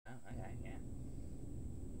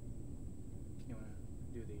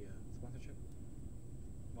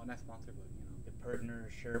well, not sponsored, but you know. The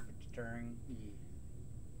partnership during.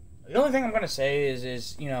 Yeah. The only thing I'm gonna say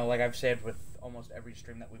is you know, like I've said with almost every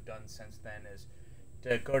stream that we've done since then, is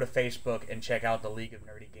to go to Facebook and check out the League of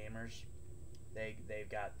Nerdy Gamers. They've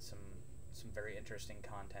got some very interesting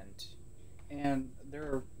content. And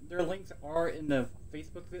their links are in the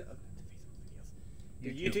Facebook videos, the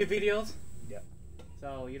YouTube videos. Yep.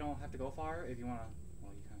 So you don't have to go far if you wanna.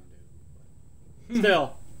 Well, you kind of do. But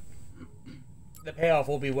still, the payoff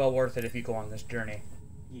will be well worth it if you go on this journey.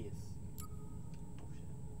 yes.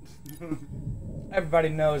 Everybody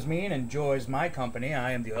knows me and enjoys my company.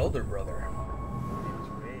 I am the elder brother.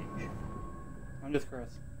 I'm just Chris.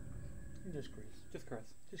 You're just Chris. Just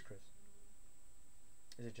Chris. Just Chris.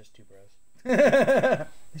 Is it just two bros?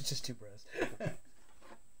 It's just two bros. I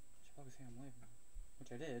should probably say I'm live now,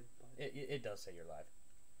 which I did. But... It does say you're live.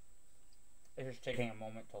 It's just taking a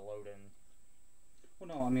moment to load in. Well,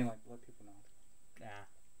 no, I mean like let people know. Nah.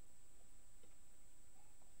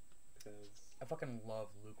 Because I fucking love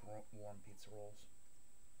lukewarm pizza rolls.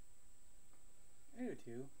 I do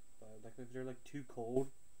too, but like if they're like too cold.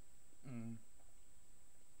 Mm.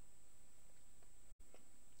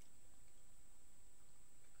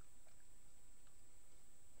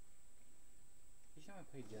 Each time I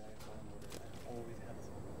play Jedi Fallen Order, I always have this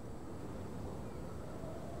one.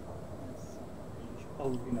 It's so cringe.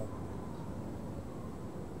 Oh, you know.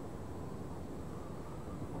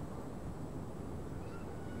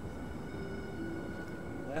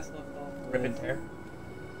 Last left off. Rip and tear.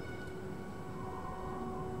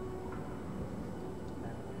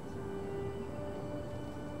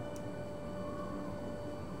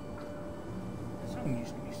 This song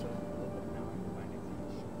used to be so cool, but now I'm finding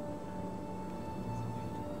things.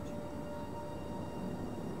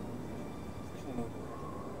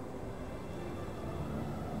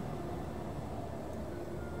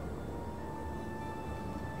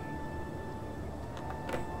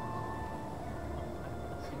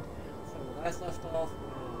 Last left off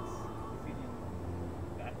was defeating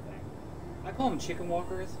that thing. I call them chicken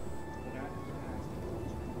walkers.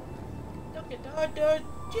 Look at all those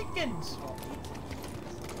chickens!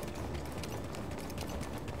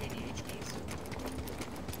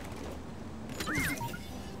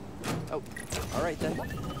 Oh, all right then.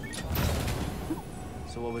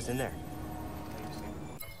 So what was in there?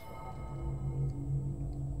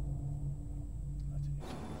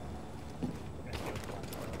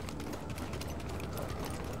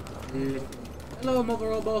 Hello, Mother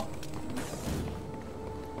Robo.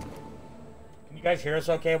 Can you guys hear us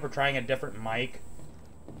okay? We're trying a different mic.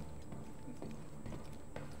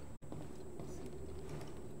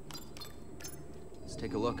 Let's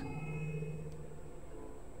take a look.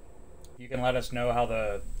 You can let us know how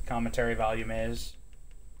the commentary volume is,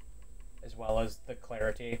 as well as the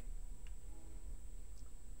clarity.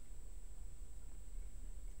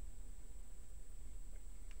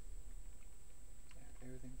 Yeah,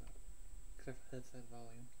 everything's up. Except for headset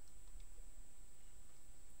volume.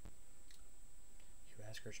 You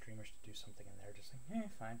ask our streamers to do something in there, just like,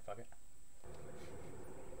 fine, fuck it.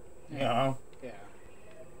 Yeah. You know? Yeah.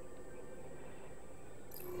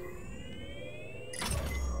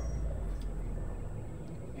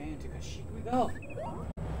 And to Kashyyyk we go.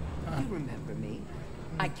 You remember me.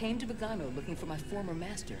 I came to Bogano looking for my former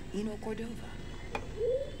master, Eno Cordova.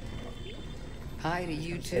 Hi to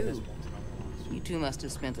you too. You two must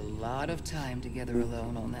have spent a lot of time together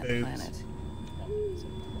alone on that planet.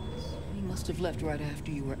 You must have left right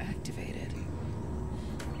after you were activated.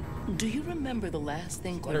 Do you remember the last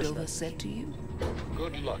thing Cordova said to you?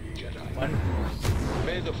 Good luck, Jedi.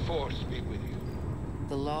 May the Force be with you.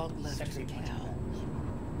 The log left for Cal.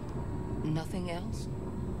 Nothing else?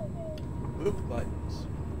 Boop buttons.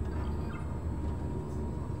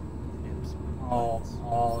 Oh,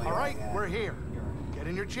 All right, we're here. Get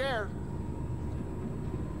in your chair.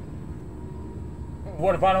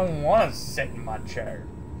 What if I don't want to sit in my chair?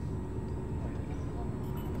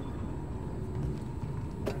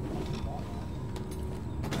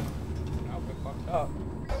 I'll get fucked up.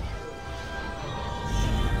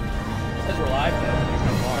 Says we're live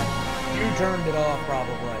though. You turned it off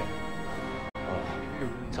probably.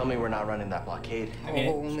 Tell me we're not running that blockade. I mean,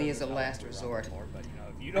 Only as a last resort. But you know,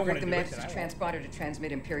 if you I don't want the to do it, Mantis then I won't. transponder to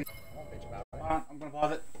transmit Imperial. I won't bitch about it. hold on, I'm gonna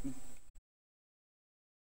pause it.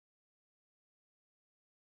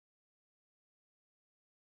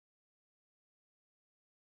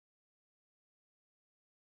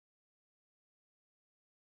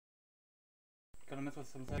 Gonna mess with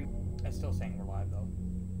something. It's still saying we're live though.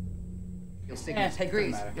 Your signals. Hey,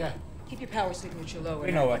 Grease. Doesn't matter. Yeah, Keep your power signature low We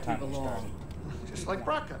and know act what like you time we belong. just like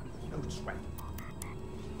Braca. No sweat.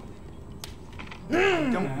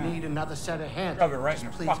 You don't need another set of hands. Rub it right in Just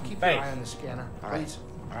your please fucking keep face. your eye on the scanner. All right. Please.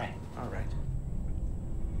 All right. All right.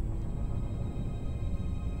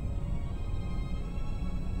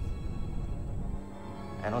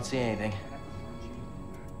 I don't see anything.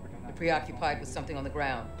 You're preoccupied with something on the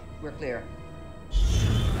ground. We're clear.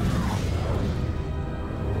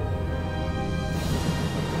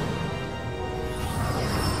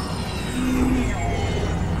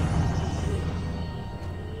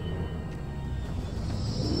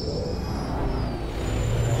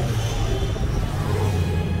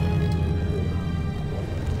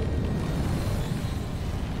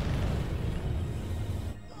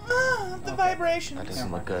 The vibration. That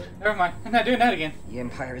doesn't look good. Never mind. I'm not doing that again. The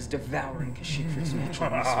Empire is devouring Kashyyyk for its natural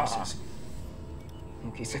resources.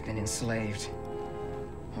 Wookiees have been enslaved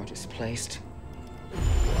or displaced.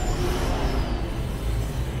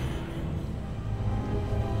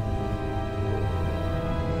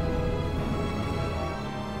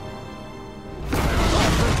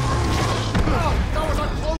 That was a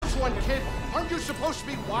close one, kid. Aren't you supposed to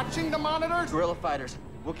be watching the monitors? Guerrilla fighters,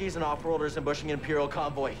 Wookiees and off-worlders ambushing an Imperial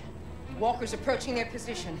convoy. Walkers approaching their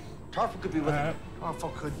position. Tarful could be with them. Awful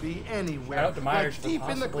could be anywhere. Shout out to Myers like for deep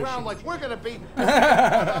in the possibly ground, shooting. like we're gonna be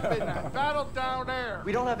up in that battle down there.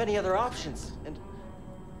 We don't have any other options, and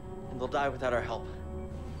they'll die without our help.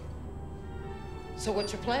 So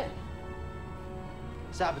what's your plan?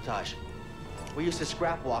 Sabotage. We used to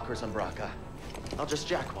scrap walkers on Braca. I'll just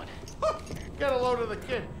jack one. Get a load of the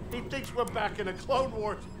kid. He thinks we're back in the Clone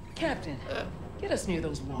Wars. Captain, get us near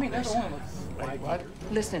those I mean, walkers. everyone looks like What?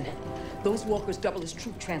 Listen, those walkers double as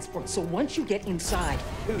troop transport, so once you get inside,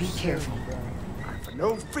 be careful. For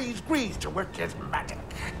no freeze grease to work his magic.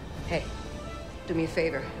 Hey, do me a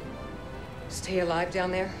favor. Stay alive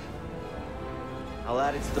down there. I'll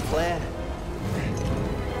add it to the plan.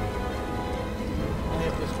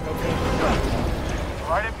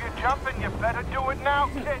 Right, if you're jumping, you better do it now,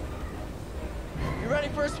 kid. You ready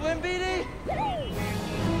for a swim, BD?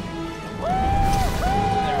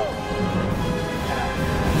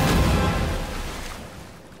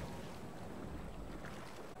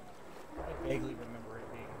 I vaguely remember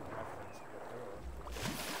it being referenced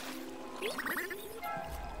before.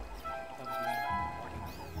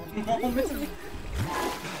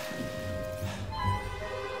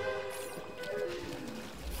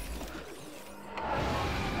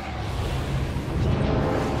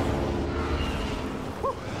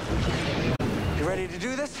 You ready to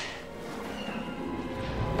do this?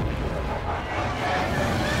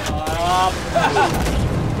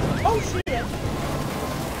 Oh shit!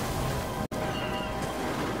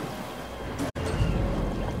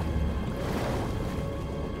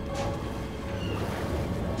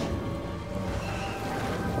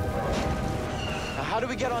 Now, how do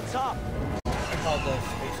we get on top? I called the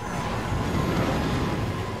space.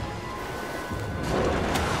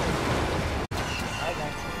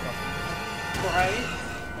 right.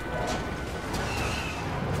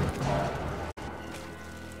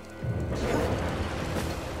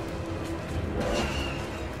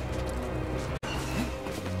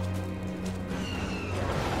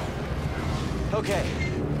 Okay,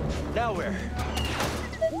 now where?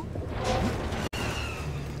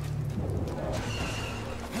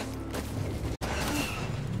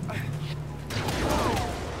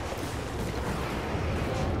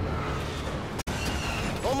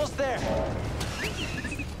 Almost there.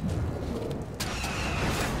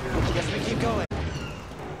 Guess we keep going.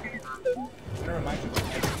 Never mind.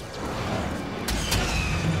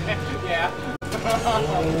 Yeah.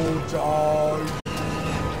 Oh, dog.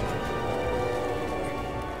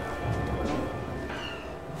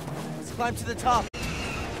 Let's climb to the top.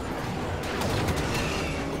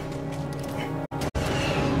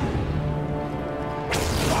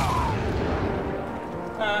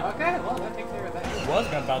 Okay, well, that takes care of that. He was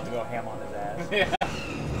about to go ham on his ass. Yeah.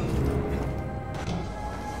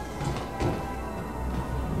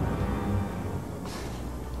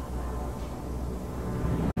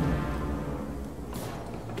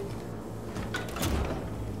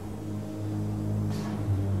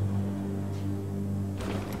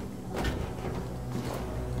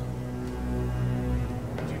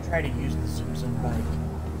 Did you try to use the Simpson bike?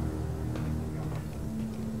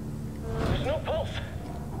 There's no pulse.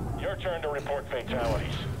 Your turn to report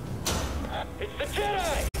fatalities. It's the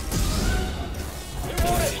Jedi! You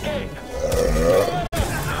won't escape!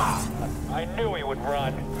 I knew he would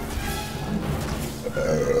run.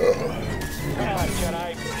 Come on,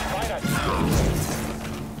 Jedi. Fight us.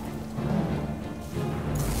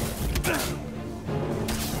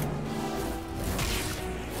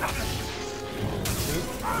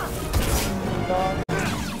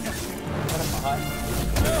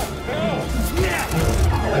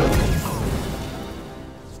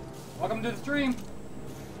 Welcome to the stream.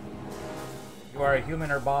 You are a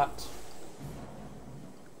human or bot?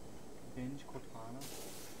 Binge Cortana.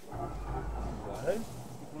 What?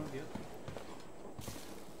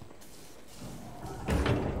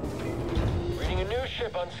 Reading a new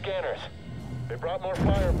ship on scanners. They brought more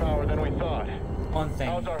firepower than we thought. One thing,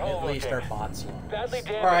 How's our hull at least looking? our bots look. Badly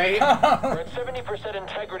damaged. Right. We're at 70%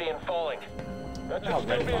 integrity and falling. That should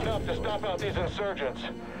still be enough to stop out these insurgents.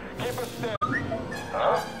 Keep us steady.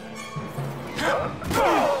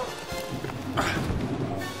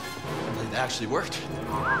 It actually worked.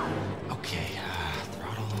 Okay,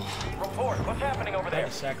 throttle. Report. What's happening over there?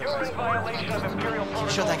 You're in violation of Imperial Protocol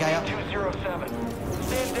Shut that guy up. 207.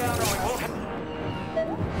 Stand down or we won't...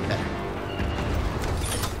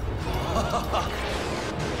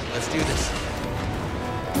 Let's do this.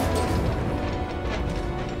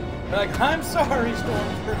 Like, I'm sorry,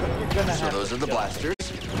 Stormtrooper, but you're gonna So have those to are the kill blasters.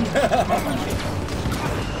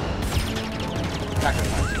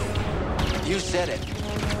 You said it.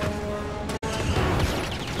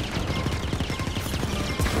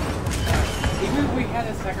 Even if we had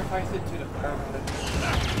to sacrifice it to the fire.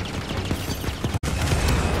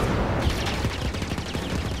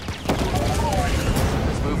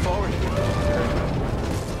 Let's move forward.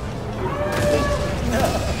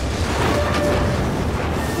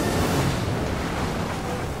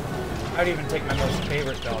 I'd even take my most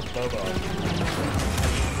favorite dog, Bobo.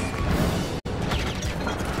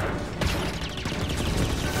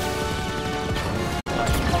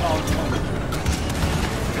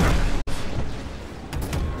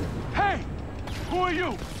 Hey! Who are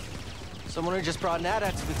you? Someone who just brought an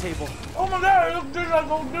AT-AT to the table. Oh my god, look what I'm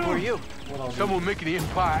gonna do! Who are you? Someone making the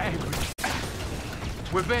Empire angry.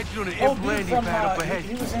 We're advancing on an Oh, imp dude, landing from, pad up ahead.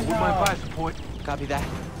 he was in, With my fire support. Copy that.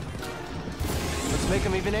 Let's make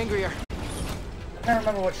them even angrier. I can't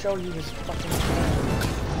remember what show he was fucking.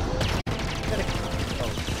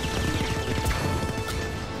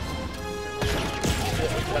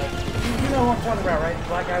 You know what I'm talking about, right? The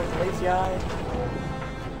black guy with the lazy eye?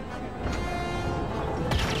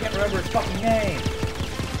 I can't remember his fucking name.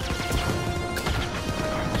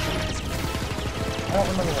 I don't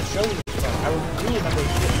remember what show he was from. I do remember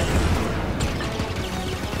his name.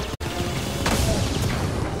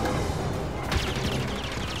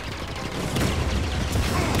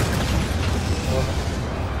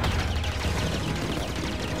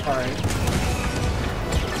 Alright.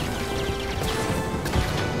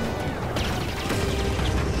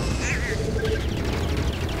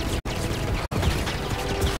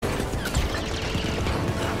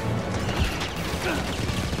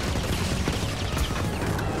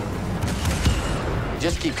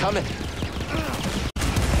 Just keep coming.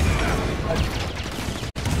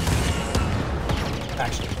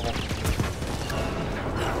 Actually, cool.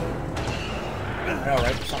 I know,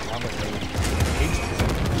 right? There's something wrong with me.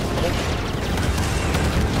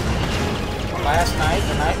 Last night,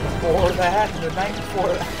 the night before that, and the night before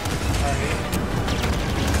that.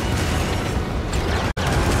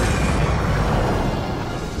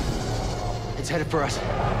 It's headed for us.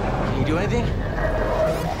 Can you do anything?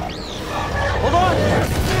 Hold on!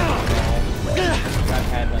 I've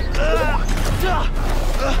had like.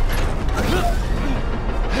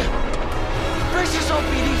 Brace yourself,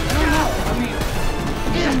 BD! I mean,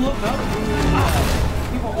 you can look up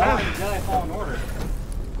who people are in Jedi Fallen Order.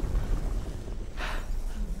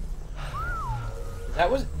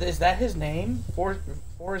 Is that his name?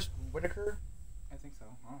 Forrest Whitaker? I think so.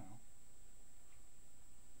 I don't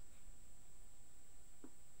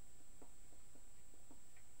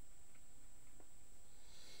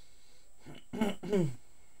know.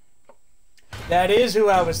 That is who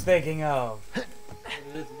I was thinking of.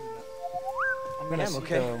 I'm gonna I'm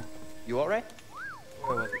okay. go. You alright?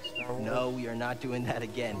 Where was it? Star Wars? No, we are not doing that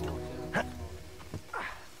again.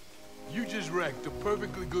 You just wrecked a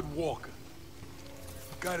perfectly good walker.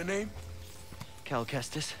 Got a name? Cal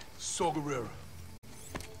Kestis, Saw Gerrera.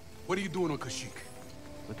 What are you doing on Kashyyyk?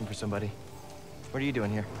 looking for somebody. What are you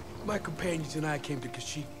doing here? My companions and I came to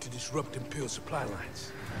Kashyyyk to disrupt Imperial supply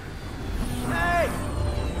lines.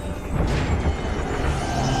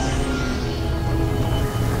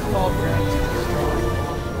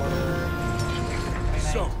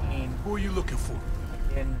 So, who are you looking for?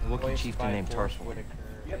 Wookiee chieftain named Tarful.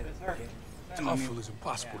 Yep, it's her. Tarful is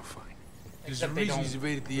impossible to find. There's a Except they reason he's don't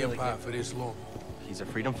evaded the really Empire get for this long. He's a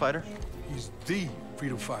freedom fighter? He's the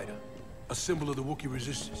freedom fighter, a symbol of the Wookiee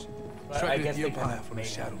resistance. But I Striking guess at the they Empire kinda from the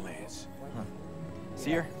made him. Shadowlands.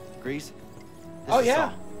 Seer? Grease? This Oh is yeah.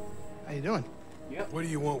 Saul. How you doing? What do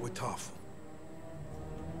you want with Tarful?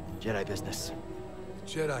 Jedi business.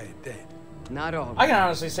 Jedi are dead. Not all. I can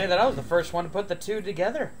honestly say that I was the first one to put the two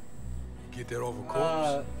together. You get that over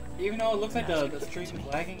corpse? Even though it looks like the stream is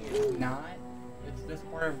lagging, it's not. It's this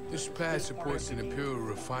part of... This pad supports an Imperial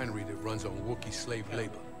refinery that runs on Wookiee slave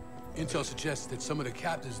labor. Intel suggests that some of the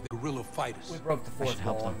captives are guerrilla fighters. We broke the fourth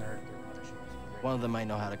help wall them. on their One of them might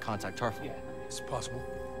know how to contact Tarful. Yeah. It's possible.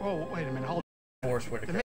 Oh, wait a minute, hold Force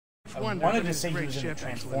Whitaker. I on. wanted to say he was in the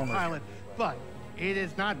Transformers. pilot, but it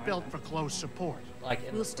is not built for close support. Like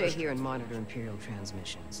in We'll the stay first- here and monitor Imperial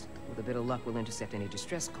transmissions. With a bit of luck, we'll intercept any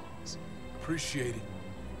distress calls. Appreciate it.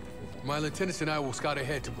 My lieutenants and I will scout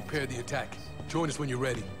ahead to prepare the attack. Join us when you're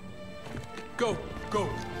ready. Go, go.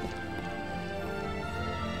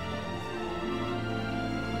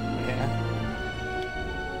 Yeah.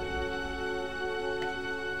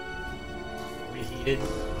 Reheated.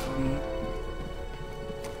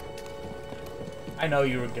 I know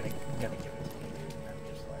you were gonna give it to me. I'm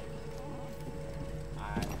just like,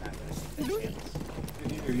 I'm not gonna take that chance.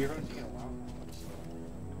 You're going to get a wow.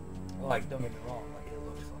 Like, don't get me wrong, like it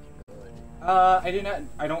looks fucking good. I did not...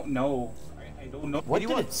 I don't know. I don't know. What do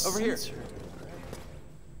you want? Over here.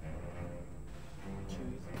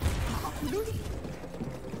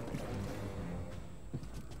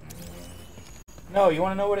 No, you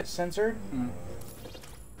want to know what it's censored?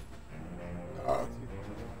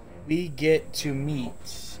 We get to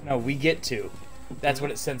meet. No, we get to. That's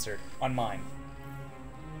what it's censored on mine.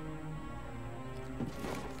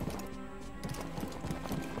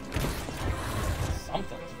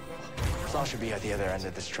 Something. Saw should be at the other end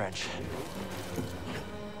of this trench.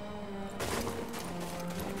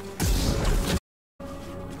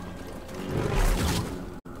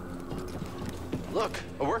 Look,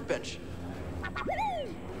 a workbench.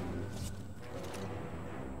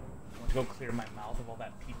 To go clear my mouth of all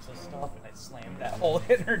that pizza stuff, and I slammed that whole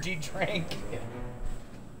energy drink.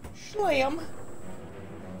 Slam.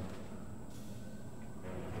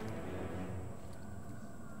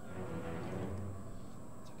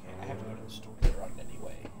 It's okay. I have to go to the store to run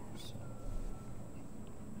anyway. So.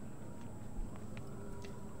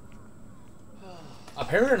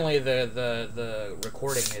 Apparently, the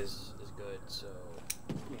recording is good. So.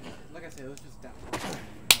 Yeah, like I said, it was just that part.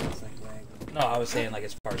 It's like lag. No, I was saying like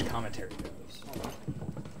as far as commentary goes.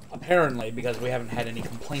 Apparently, because we haven't had any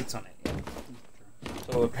complaints on it yet.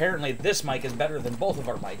 So apparently this mic is better than both of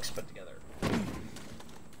our mics put together.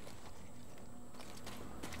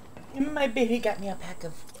 My baby got me a pack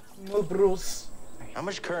of Mubru's. How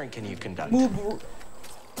much current can you conduct? Mubru.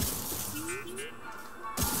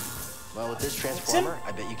 Well, with this transformer,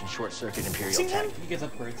 I bet you can short-circuit Imperial See tech. him? He gets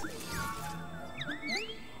upgrades.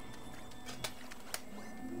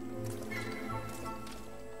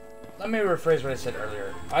 Let me rephrase what I said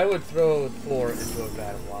earlier. I would throw Thor into a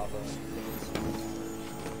vat of lava.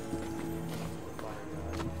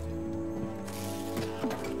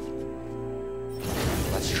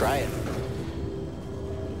 Let's try it.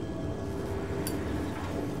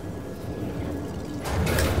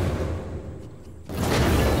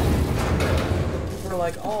 We're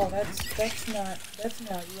like, oh, that's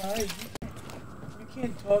not right. You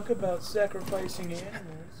can't talk about sacrificing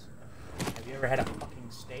animals. Have you ever had a fucking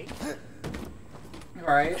steak?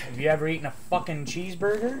 Alright. Have you ever eaten a fucking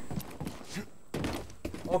cheeseburger?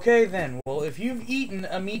 Okay then, well if you've eaten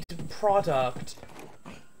a meat product,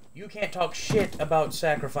 you can't talk shit about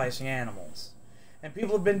sacrificing animals. And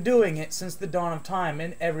people have been doing it since the dawn of time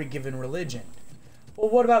in every given religion. Well,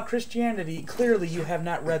 what about Christianity? Clearly you have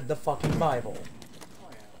not read the fucking Bible.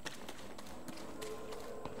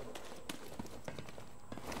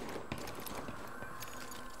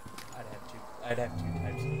 I'd have to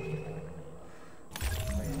absolutely.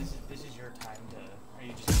 This is your time to. Are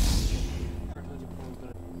you just?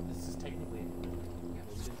 This is technically... Yeah,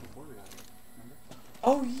 this is before we got it. Remember?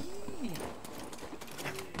 Oh yeah.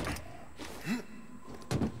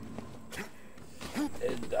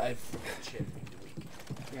 I forget shit week to week.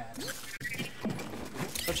 Yeah.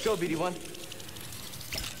 Let's go, BD1.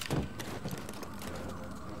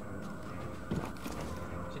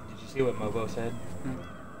 Did you see what Mobo said?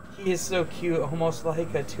 He is so cute, almost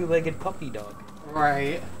like a two-legged puppy dog.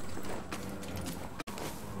 Right.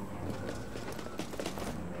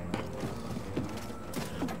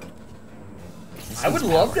 I would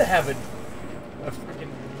love to have a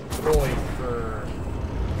freaking droid for.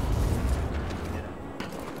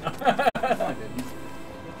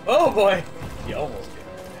 Oh boy! You almost did.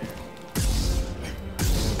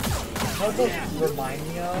 What does it remind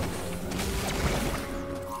me of?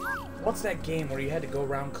 What's that game where you had to go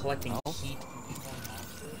around collecting heat from people and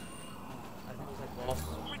monsters? I think it was like Lost.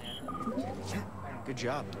 Good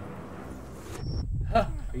job. Huh.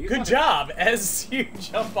 Good job! As you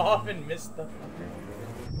jump off and miss the...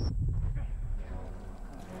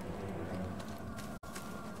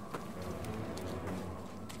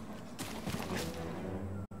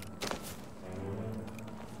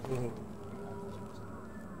 Ooh.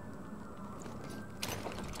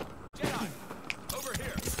 Jedi! Over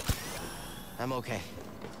here! I'm okay.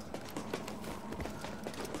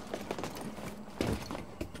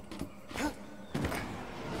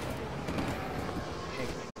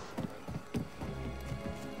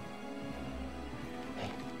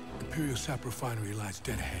 Imperial sap refinery lies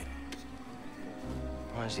dead ahead.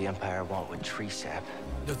 What does the Empire want with tree sap?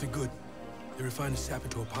 Nothing good. They refine the sap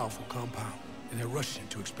into a powerful compound, and they're rushing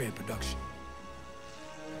to expand production.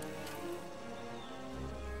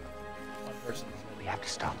 One person. We have to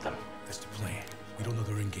stop them. That's the plan. We don't know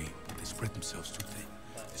their end game, but they spread themselves too thin.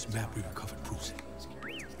 This map we recovered proves it.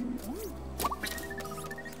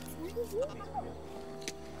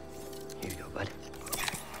 Here you go, bud.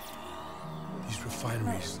 These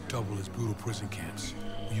refineries double as brutal prison camps.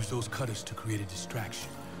 We use those cutters to create a distraction,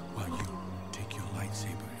 while you take your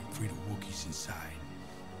lightsaber and free the Wookiees inside.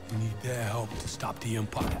 We need their help to stop the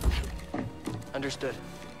Empire. Understood.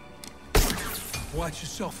 Watch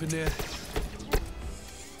yourself in there.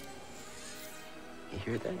 You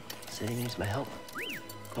hear that? Said he needs my help.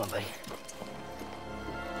 Come on, buddy.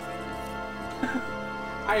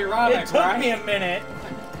 Ironic, It took right? me a minute.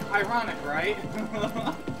 Ironic, right?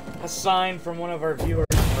 A sign from one of our viewers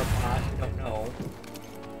or a bot, I don't know.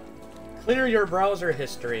 Clear your browser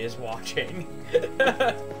history is watching.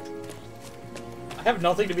 I have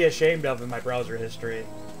nothing to be ashamed of in my browser history.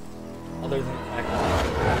 Other than the fact that...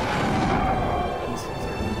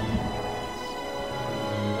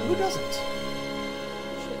 Who doesn't?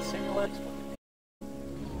 Shit, Samuel likes fucking...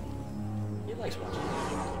 He likes watching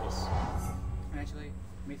videos. Actually,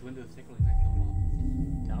 Mace Windu is secretly not killed off.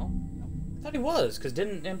 No? I thought he was, because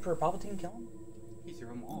didn't Emperor Palpatine kill him? He threw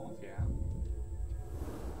him off, yeah.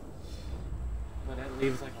 But that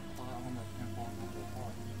leaves like a plot on the falling off the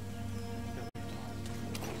plot.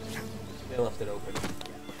 They left it open.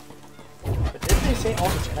 But didn't they say all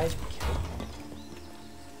the Jedis were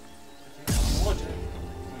killed?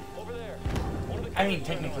 Over there. I mean,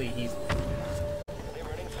 technically he's... They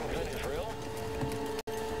running some kind of drill?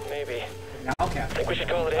 Maybe. Now, okay. I think we should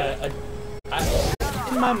call it in.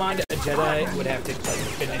 In my mind, a Jedi would have to like,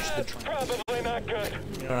 finish the training. Probably not good.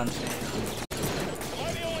 You know what I'm saying? Am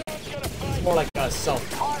I the only one gonna fight? It's more like a self.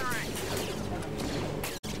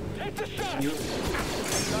 Take the shot!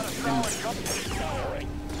 Firing.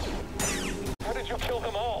 How did you kill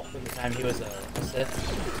them all? From the time he was a Sith.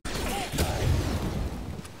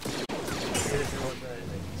 Here's the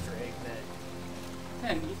Easter egg that...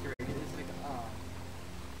 An Easter egg is like,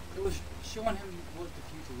 it was showing him what the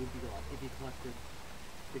future would be like if he collected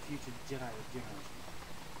the future Jedi generation.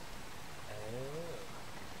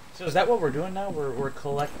 So is that what we're doing now? We're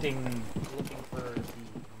collecting, looking for the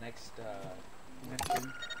next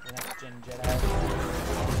gen Jedi.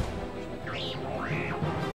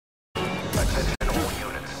 Attention all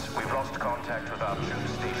units. We've lost contact with our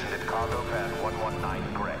troops stationed at Cargo Path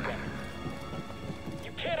 119 Greg.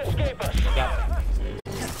 You can't escape us!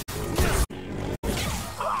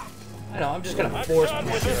 I know, I'm just gonna force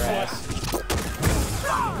push your ass.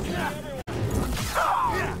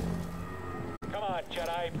 Come on,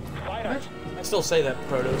 Jedi. Fight us! I still say that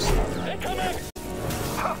Protos They come in!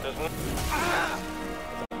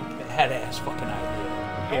 badass fucking idea.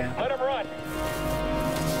 Yeah. Let him run!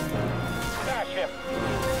 Smash him!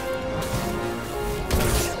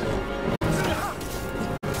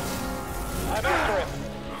 I'm after him!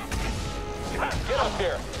 Get up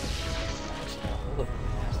here! Look,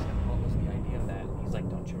 asked him what was the idea of that. He's like,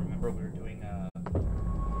 don't you remember we were doing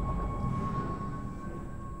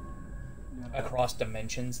a cross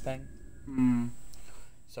dimensions thing? Hmm.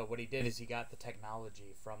 So what he did is he got the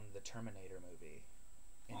technology from the Terminator movie,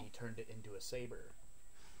 and he turned it into a saber.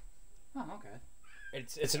 Oh, okay.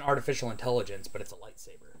 It's an artificial intelligence, but it's a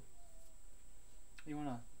lightsaber. You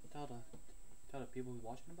wanna tell the people who's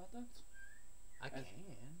watching about that? I can.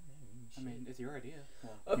 I mean, it's your idea.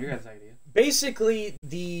 Well, your guys' idea. Basically,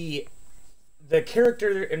 the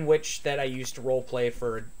character in which that I used to roleplay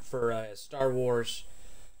for Star Wars,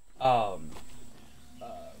 not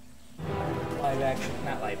live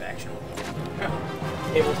action,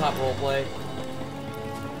 tabletop roleplay,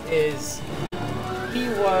 is he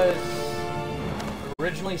was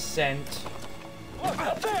originally sent Look,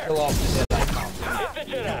 up to there! kill off the Jedi Council. Hit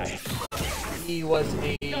the Jedi! He was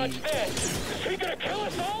a Dodge that! Is he gonna kill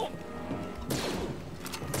us all?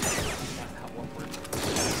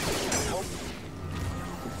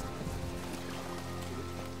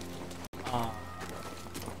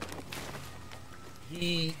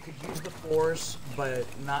 Force, but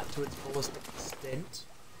not to its fullest extent.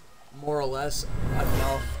 More or less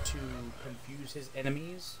enough to confuse his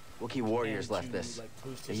enemies. Wookiee warriors and left to, this. like,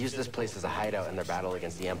 boost They his used this place as a hideout in their battle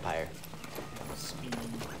against the Empire. Speed,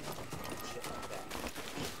 shit like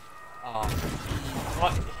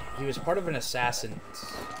that. He was part of an assassin's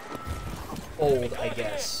fold, I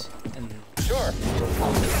guess. And Sure.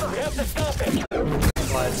 We have to stop him.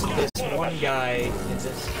 but this one guy,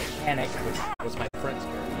 this mechanic, which was my friend's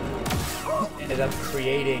character, ended up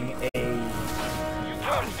creating a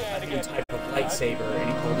new type of lightsaber, and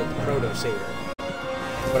he called it the Proto Saber.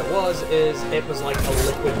 What it was is it was like a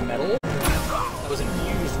liquid metal that was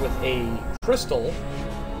infused with a crystal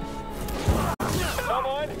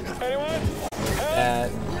Someone? Anyone?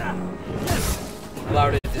 that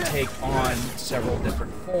allowed it to take on several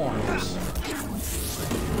different forms.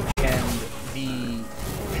 And the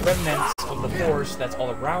remnants of the Force that's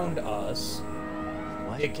all around us,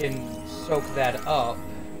 it can soak that up,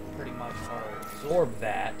 pretty much, or absorb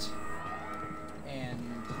that,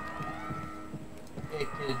 and it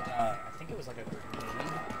could, I think it was like a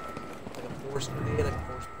grenade, like a force grenade, like a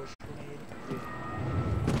force push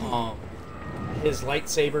grenade. His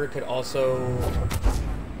lightsaber could also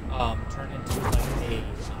turn into like a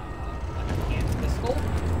hand pistol,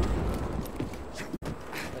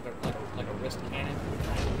 like a wrist cannon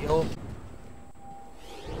kind of deal.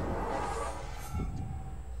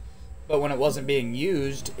 But when it wasn't being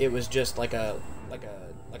used, it was just like a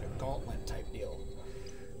gauntlet type deal,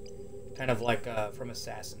 kind of like from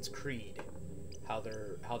Assassin's Creed, how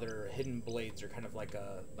their hidden blades are kind of like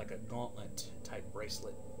a gauntlet type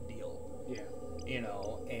bracelet deal. Yeah. You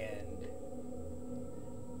know, and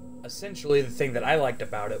essentially the thing that I liked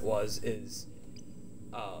about it is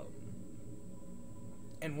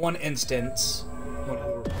in one instance when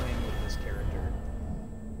we were playing with this character,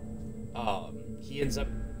 he ends up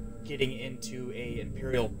getting into a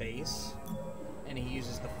Imperial base, and he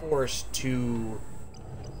uses the Force to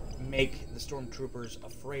make the stormtroopers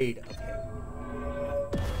afraid of him. You know,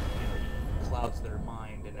 he clouds their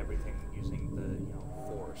mind and everything using the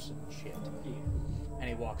Force and shit. Yeah. And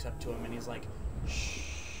he walks up to him and he's like, "Shh."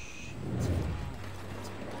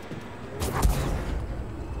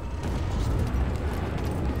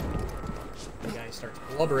 The guy starts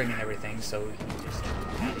blubbering and everything, so he just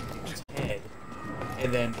patting dude's head,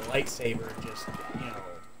 and then the lightsaber just,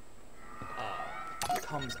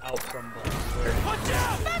 comes out from where he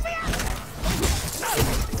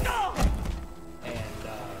and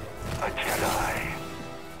A Jedi.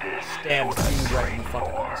 stabs dude right in the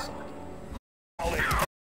fucking eye socket.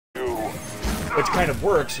 Which kind of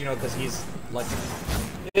works, because he's like,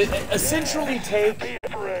 essentially take a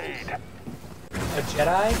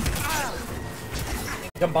Jedi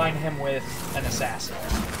and combine him with an assassin.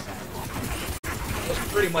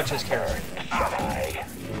 That's pretty much his character.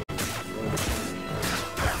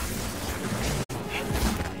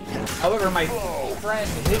 However, my friend,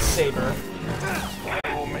 his saber,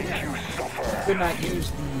 could not use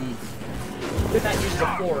the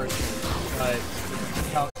Force, but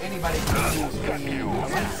anybody can use the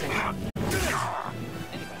lightsaber.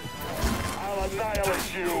 I'll annihilate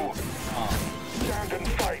you. Stand and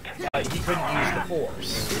fight. He couldn't use the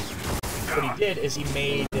Force. What he did is he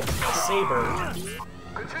made a saber,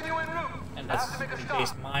 and that's what he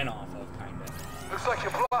based mine off of, kinda. Looks like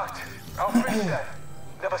you're blocked. I'll fix that.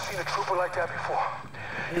 Never seen a trooper like that before.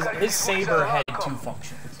 His saber had two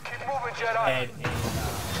functions. Keep moving, Jedi. Had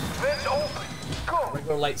Vents open. a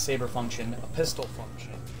regular lightsaber function, a pistol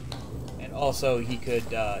function, and also he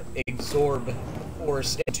could absorb the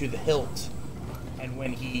Force into the hilt. And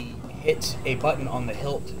when he hit a button on the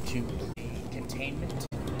hilt to the containment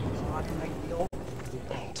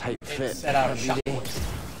Tight it fit. set out a shockwave.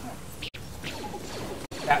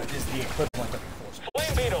 That is the equivalent of the Force.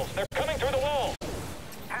 Flame beetles, they're coming through the wall.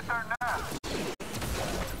 Hit their nav.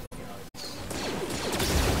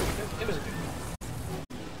 It was a good one.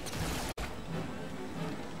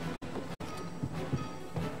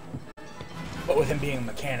 But with him being a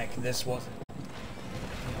mechanic, this wasn't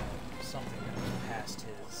something that was past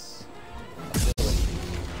his ability.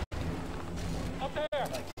 Up there.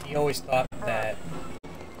 Like, he always thought that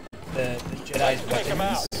the Jedi's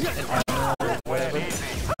weapons and armor or whatever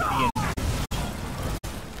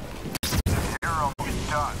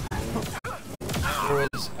there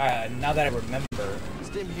was, now that I remember,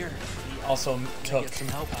 Stim here. he also took Get some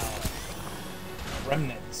help.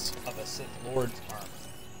 remnants of a Sith Lord's armor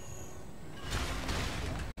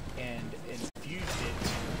and infused it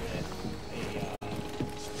with a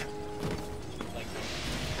like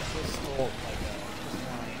crystal, like a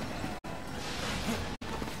crystalline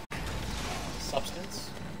substance,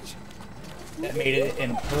 that made it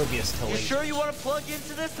impervious to lasers. You sure you want to plug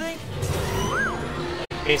into this thing?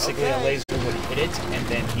 Basically, a laser would hit it, and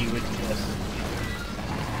then he would just...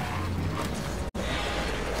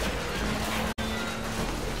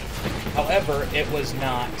 However, it was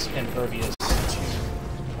not impervious to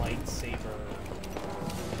lightsaber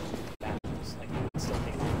battles. Like, it would still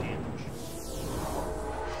take damage.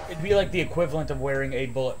 It'd be like the equivalent of wearing a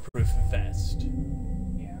bulletproof vest.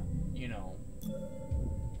 Yeah. You know.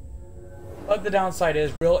 But the downside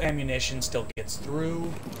is, real ammunition still gets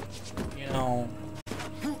through. You know.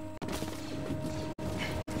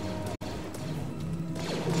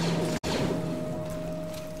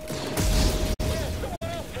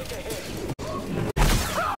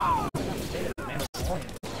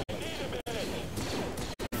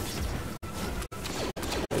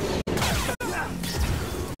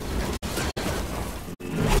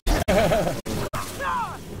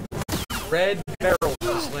 Red barrel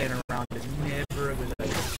just laying around is never a good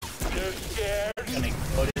idea. You're scared? Gonna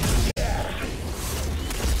explode it.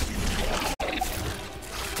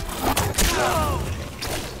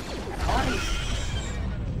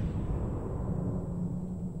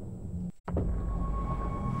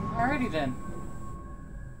 Alrighty then.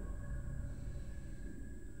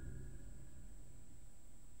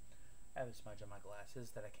 I have a smudge on my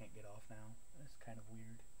glasses that I can't get off now. It's kind of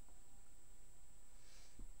weird.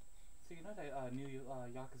 So you know that new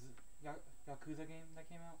Yakuza game that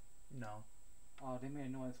came out? No. They made a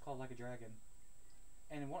new one. It's called Like a Dragon.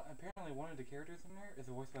 And apparently one of the characters in there is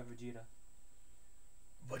voiced by Vegeta.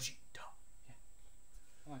 Vegeta. Yeah.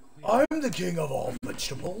 I'm like, wait. I'm the king of all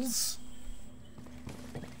vegetables.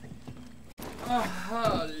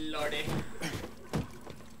 Oh, lordy.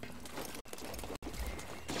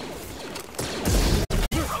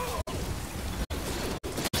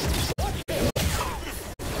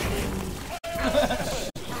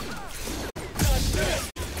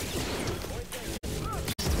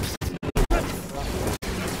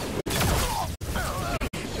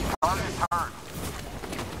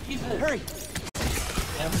 Hurry!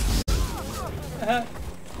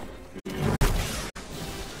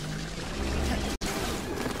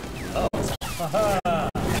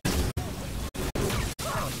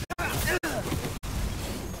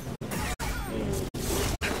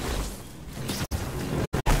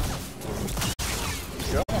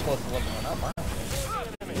 You're almost close to leveling up, aren't you?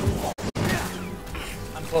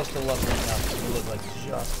 I'm close to leveling up. You look like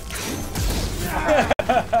just.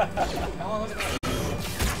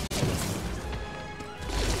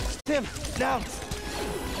 Tim, down!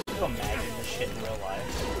 Can you imagine this shit in real life?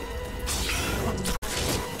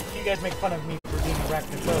 You guys make fun of me for being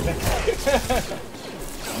arachnophobic.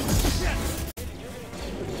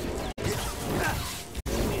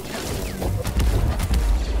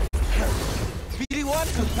 BD1?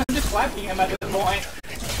 I'm just slapping him at this point.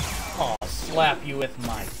 I'll slap you with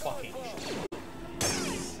my fucking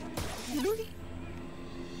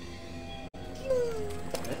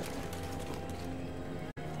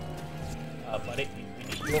buddy, we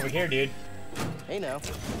need you over here, dude. Hey now.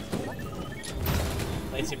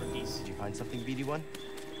 Lightsaber piece. Did you find something, BD1?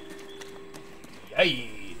 Yay!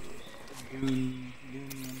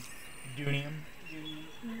 Dunium.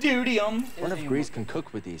 Dudium. I wonder if Grease can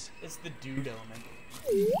cook with these. It's the dude element.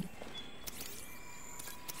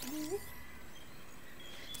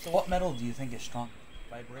 So what metal do you think is stronger?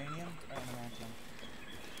 Vibranium or adamantium?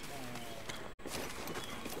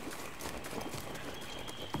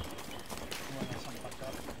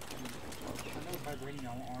 I know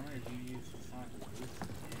vibranium armor is you use the sonic boost.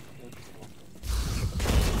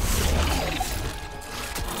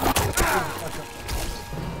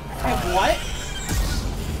 Hey, what?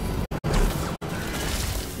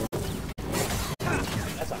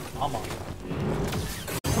 That's a mama.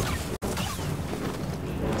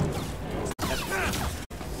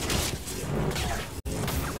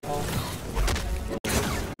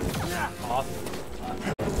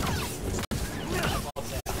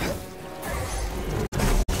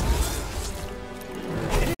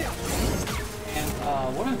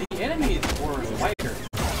 One of the enemies were spiders.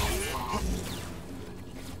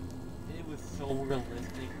 It was so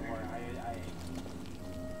realistic.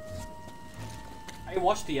 I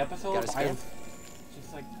watched the episode. I was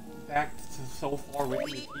just like back to so far away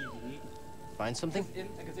from the TV. Find something?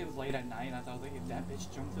 Because it was late at night, and I thought, like, if that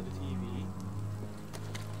bitch jumps to the TV.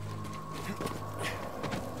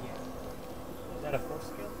 Yeah. Is that a force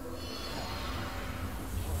skill?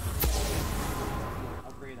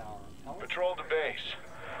 Upgrade our Patrol the base.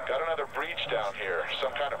 Got another breach down here.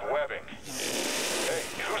 Some kind of webbing. Hey,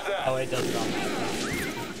 who's that? Oh, it does it on that.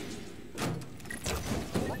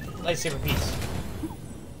 Lightsaber piece.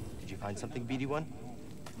 Did you Find something, BD1?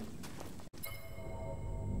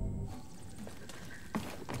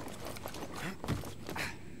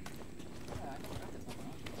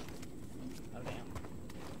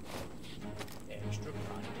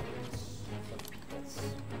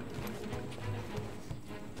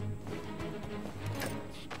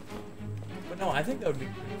 But no, I think that would be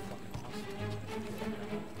pretty fucking awesome.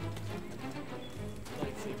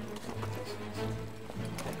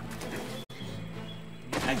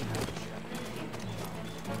 Imagine how much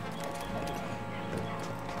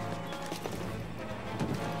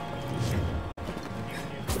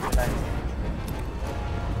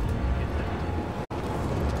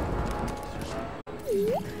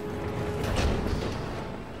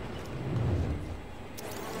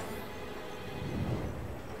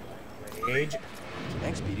Age.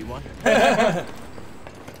 Thanks, BD1.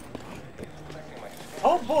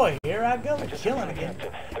 Oh boy, here I go, killing again.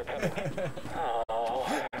 Oh,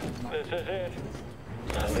 this is it.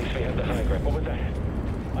 At least we have the high grip. What was that?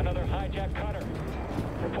 Another hijacked cutter.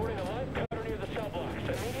 Reporting a live cutter near the cell blocks.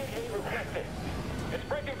 Immediate aid requested. It's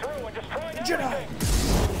breaking through and destroying everything.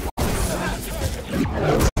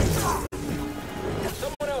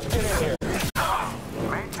 Someone else get in here.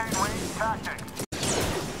 Maintain range tactics.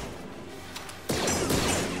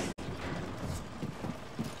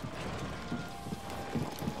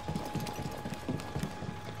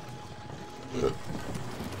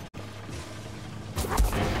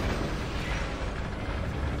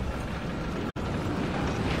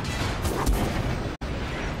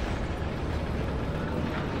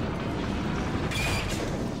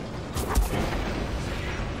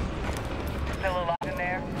 Still alive in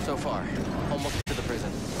there? So far, almost to the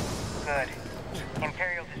prison. Good.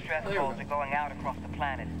 Imperial distress calls are going out across the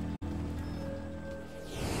planet.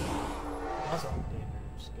 Awesome.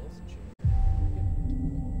 Skills and shit.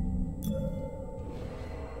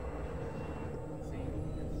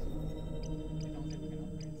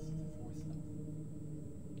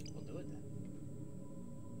 We'll do it then.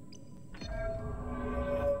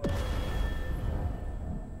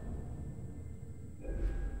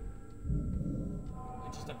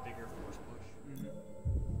 It's just a bigger force push.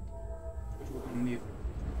 Which we're gonna need.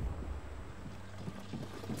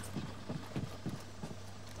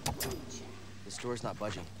 This door's not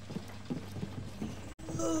budging.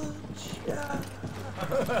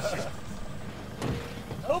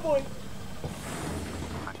 Oh boy.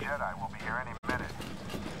 The Jedi will be here any minute.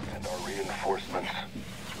 And our reinforcements.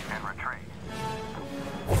 In retreat.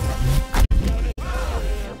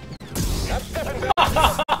 I'm stepping back.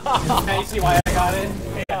 Now you see why I got it?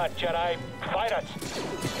 God, Jedi, fight us.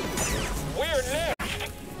 We're next.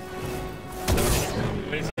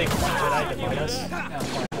 What do you think? Jedi divide us?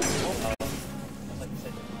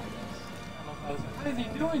 How is he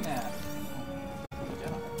doing that?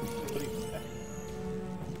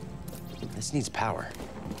 This needs power.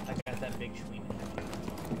 I got that big Schween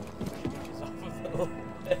off of a little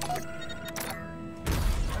bit.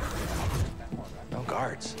 No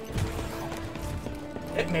guards.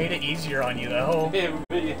 It made it easier on you though. It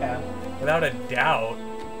really has. Without a doubt.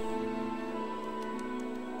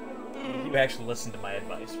 You actually listened to my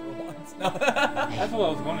advice for once. No. That's what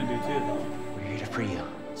I was going to do too, though. We're here to free you.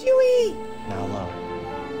 Chewie! Not alone.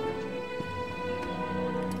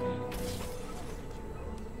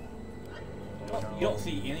 You don't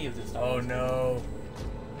see any of this stuff. Oh no.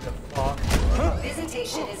 The fuck?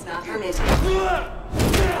 Visitation is not permitted.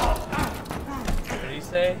 What did he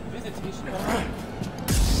say? Visitation.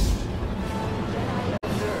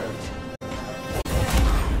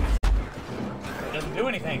 It doesn't do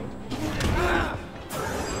anything.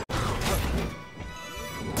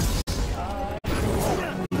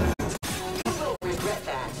 Regret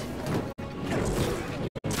that.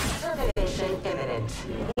 Termination imminent.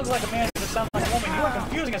 Looks like a man but sounds like a woman. You are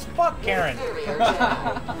confusing as fuck, Karen. Superior Jedi.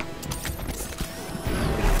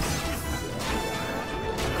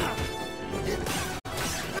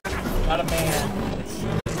 Not a man. It's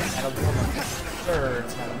not a woman. Sir,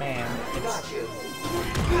 it's not a man. Got you.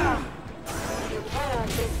 You cannot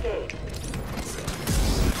escape.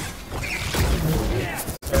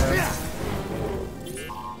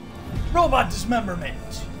 Robot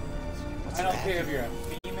dismemberment. I don't care if you're a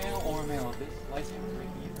female or a male. This lightsaber may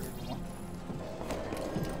be either one.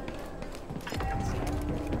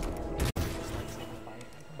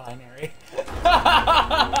 Binary.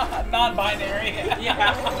 Non-binary.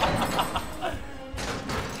 Yeah.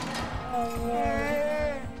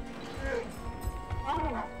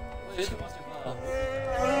 This is what's involved.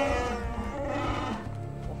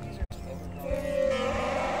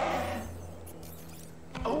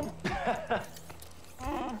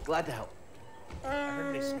 Glad to help. I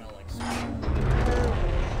heard they smell like smoke.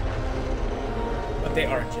 But they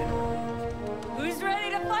are genuine. Who's ready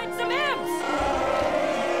to fight some imps?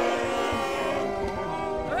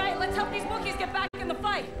 Alright, let's help these Wookiees get back in the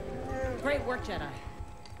fight. Great work, Jedi.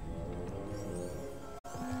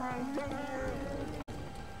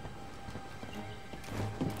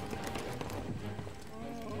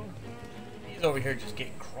 He's over here just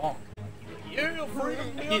getting cronked. Like, yeah,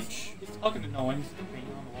 freedom, bitch. He's talking to no one. He's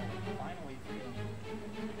banging on the wall. Finally, freedom.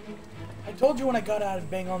 I told you when I got out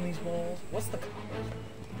of bang on these walls. What's the comment?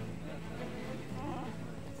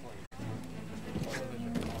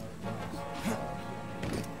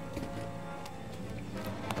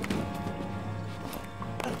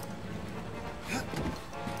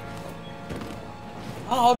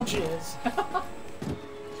 Oh, jizz.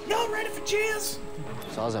 Y'all ready for jizz?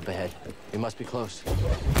 Saw's up ahead. We must be close.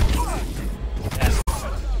 Yes.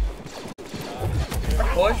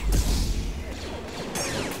 Boys?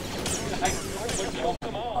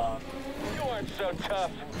 Come on. You aren't so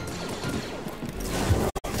tough.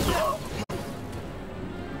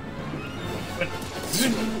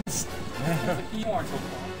 You aren't so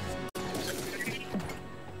far.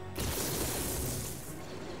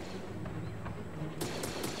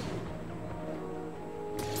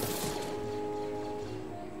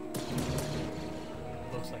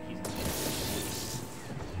 Looks like he's.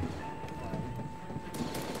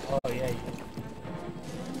 Oh yeah.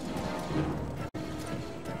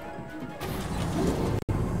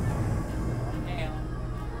 Damn.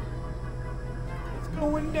 It's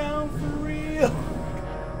going down for real.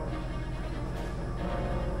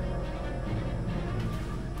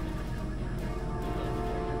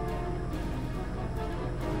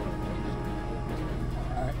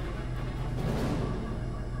 Alright.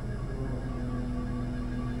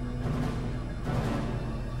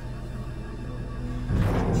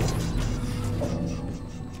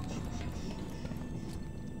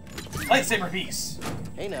 Lightsaber piece.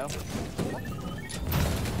 Hey now.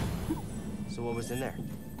 So what was in there?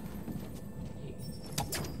 I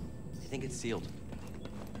think it's sealed.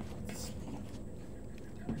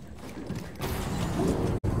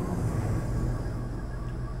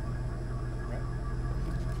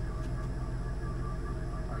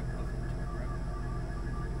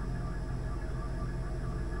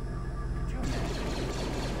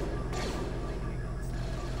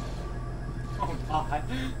 Oh god.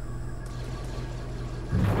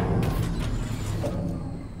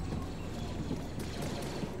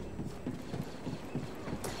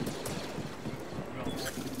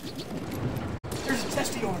 There's a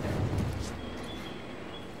testy order.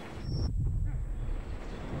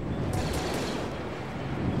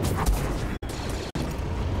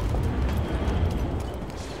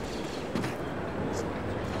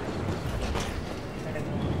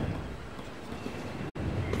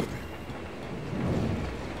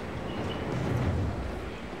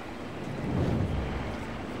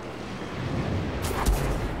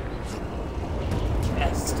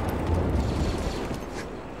 Test.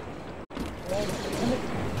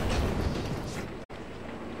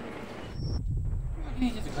 You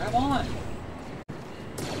need to grab on.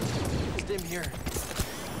 It's dim here.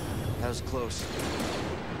 That was close.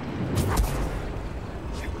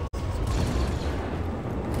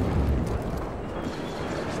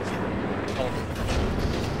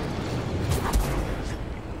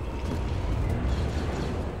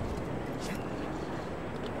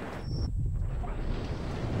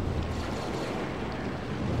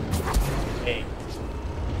 Hey.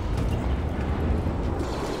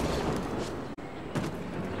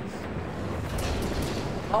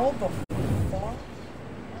 How the fuck?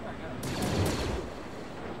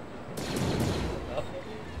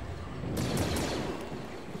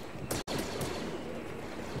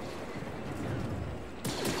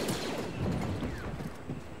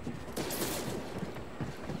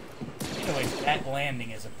 Anyways, that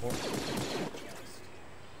landing is important.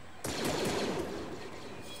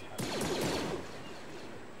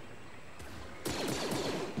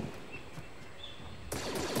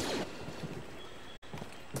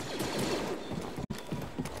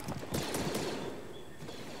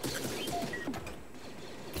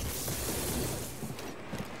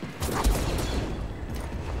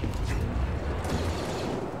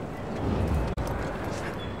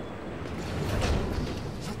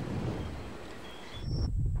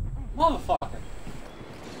 Motherfucker.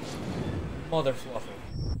 Mother fluffer.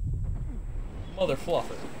 Mother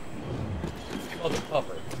fluffer. Mother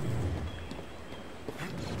puffer.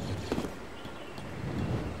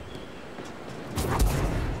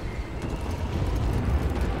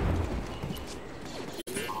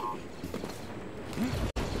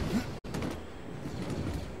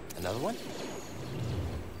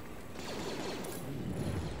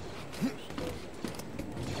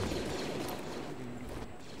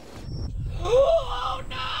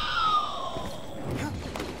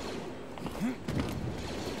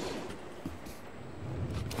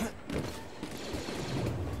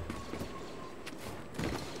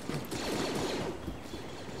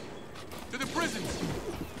 prisons.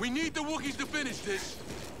 We need the Wookiees to finish this.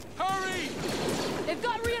 Hurry! They've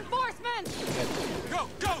got reinforcements! Go,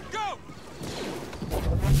 go, go!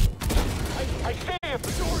 I see him!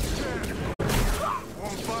 The door's jammed!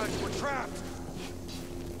 Won't budge, we're trapped!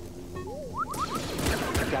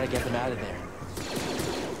 Gotta get them out of there.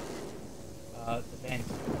 The vent.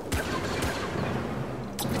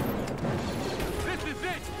 This is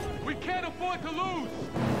it! We can't afford to lose!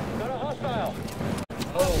 Got a hostile!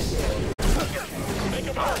 Oh. Make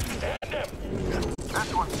him hurt! Hand him!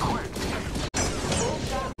 That one's quick. Full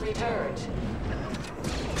shot returned.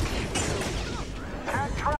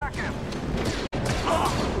 Can't track him.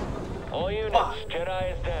 All units,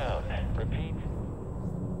 Jedi is down. Repeat.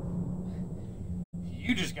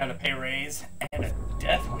 You just got a pay raise and a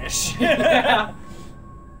death wish. You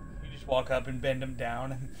just walk up and bend him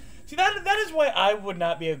down. See, that is why I would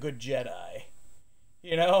not be a good Jedi.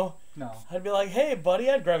 You know? No. I'd be like, hey, buddy,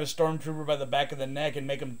 I'd grab a stormtrooper by the back of the neck and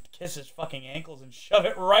make him kiss his fucking ankles and shove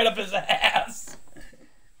it right up his ass.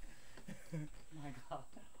 My God.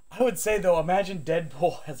 I would say, though, imagine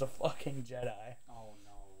Deadpool as a fucking Jedi. Oh,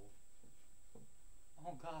 no.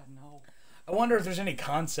 Oh, God, no. I wonder if there's any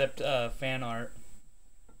concept fan art.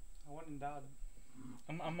 I wouldn't doubt it.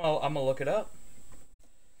 I'm gonna look it up.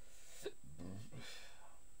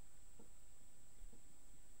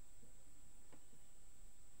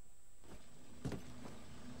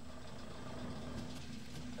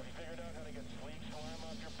 Have you figured out how to get sleep slime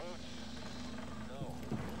off your boots? No.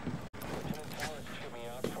 Lieutenant Tallis chewed me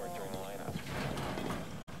out for it during lineup.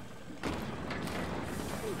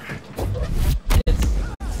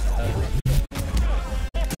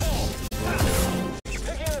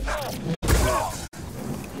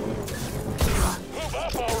 Move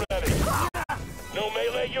up already! No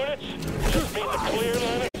melee units? Just means a clear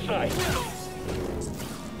line of sight.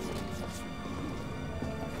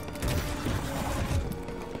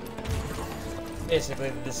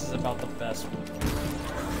 Basically, this is about the best one.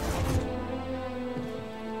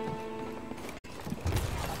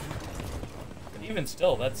 But even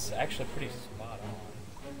still, that's actually pretty spot on.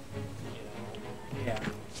 You know? Yeah.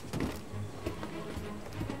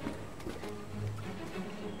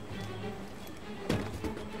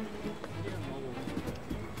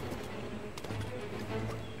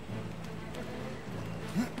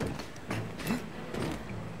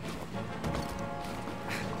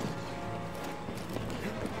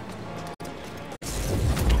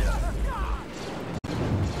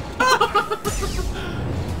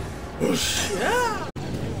 Yeah.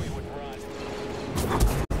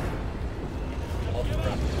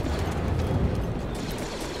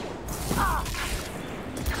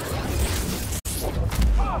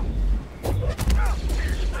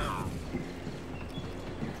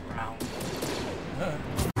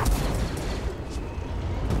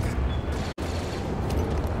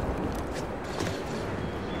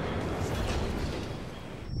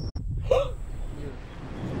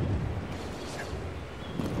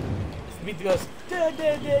 Meet the ghost.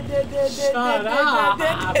 Shut up!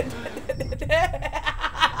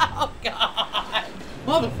 Oh God!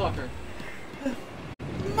 Motherfucker!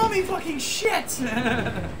 Mummy fucking shit! Save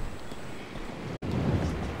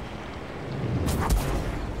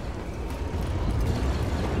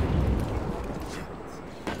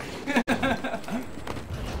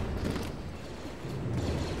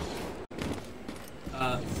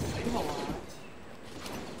a lot.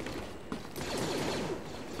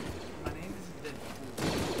 My name is Deadpool.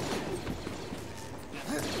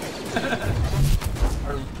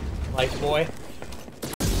 Our life boy.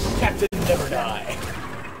 Captain Never Die.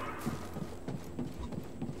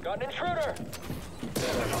 Got an intruder!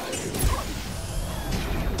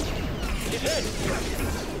 He's hit!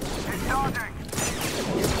 He's dodging.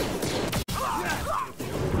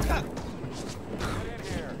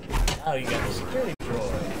 Oh, you got the security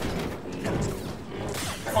droid.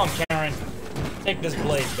 Come on, Karen. Take this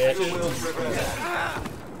blade, bitch.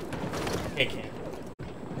 Hey, Ken.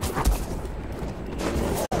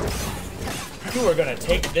 You are gonna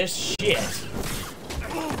take this shit.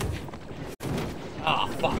 Ah,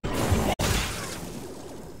 fuck.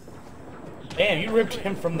 Damn, you ripped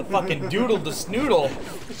him from the fucking doodle to snoodle.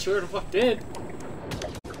 Sure the fuck did.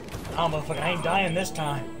 Oh, motherfucker, I ain't dying this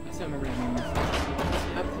time. I still remember his name.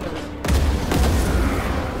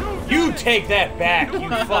 You take that back, you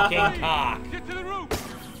fucking cock. Get to the roof!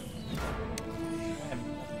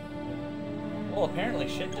 Well, apparently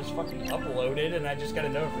shit just fucking uploaded, and I just got a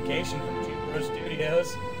notification from Two Pro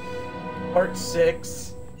Studios. Part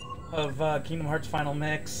 6 of Kingdom Hearts Final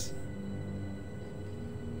Mix.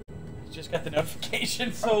 Just got the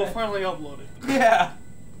notification. So finally uploaded. Yeah.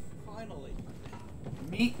 Finally.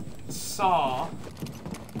 Me meet Saw.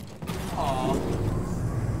 Aw.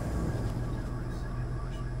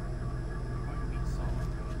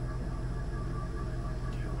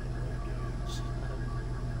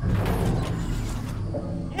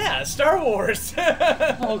 Yeah, Star Wars.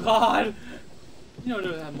 Oh God. You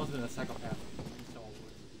know that must have been a psychopath.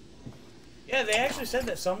 Yeah, they actually said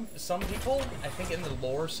that some people, I think in the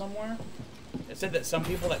lore somewhere, it said that some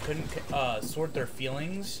people that couldn't sort their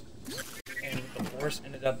feelings and the Force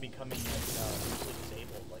ended up becoming like mentally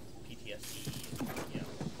disabled, like PTSD, you know,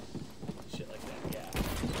 shit like that. Yeah,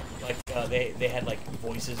 like they had like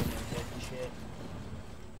voices in their head and shit,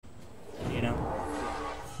 you know.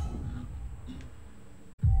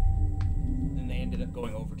 Then they ended up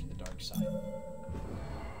going over to the dark side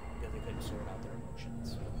because they couldn't sort out their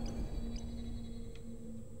emotions.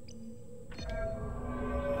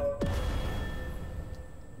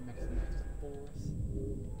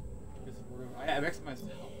 I maximized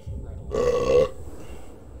the health.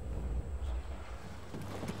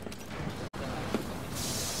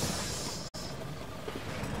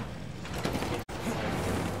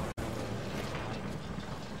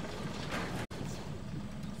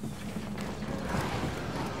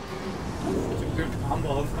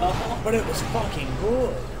 But it was fucking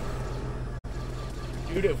good.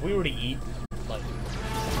 Dude, if we were to eat, like...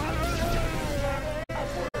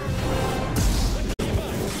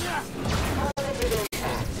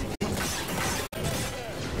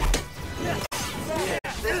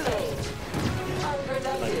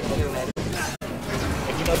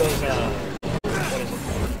 you know those, what is it?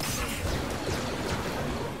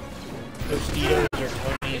 Those Cheetos or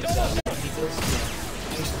Tony's, pizzas?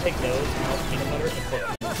 Just take those and melt peanut butter and cook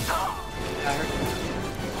them.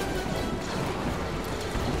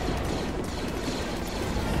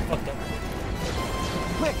 Fuck them.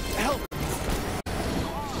 Quick, help!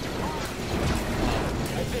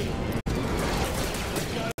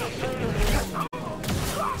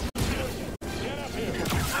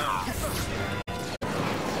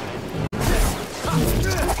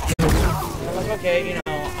 Okay, you know,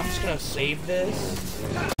 I'm just gonna save this,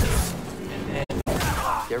 and then...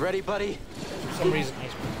 You ready, buddy? For some reason,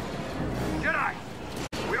 ice cream. Jedi!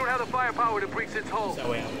 We don't have the firepower to breach its hull. That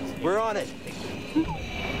way We're on it.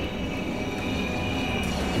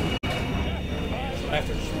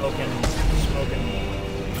 After smoking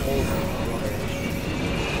old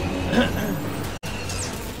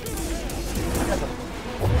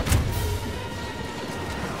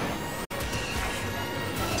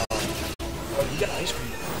oh, you got ice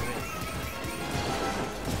cream.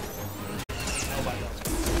 Nobody else.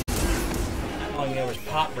 Oh, yeah, there was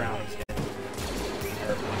pop brownies.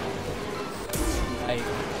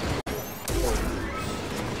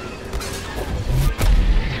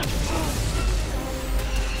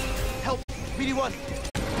 Help! BD-1!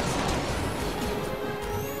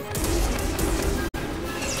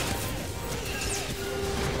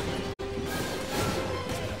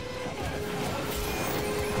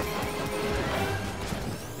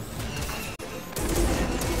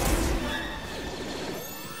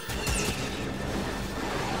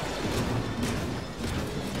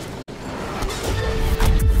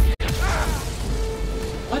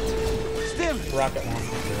 What? Stim! Rocket launcher.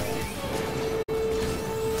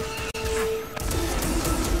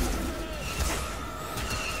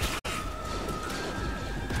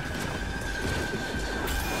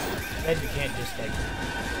 You can't just like...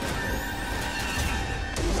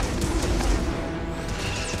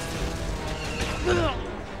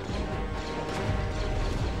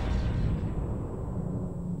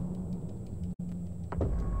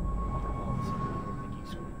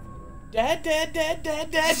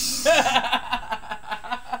 Dad.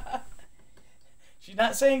 She's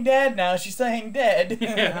not saying dad now, she's saying dead.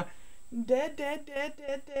 Yeah. Dad.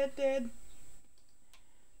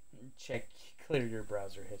 Check, clear your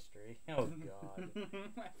browser history. Oh god.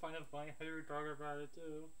 I find it funny how you were talking about it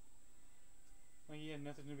too. Like you had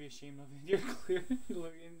nothing to be ashamed of. You're clear. You're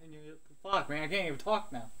looking and you're fuck, man. I can't even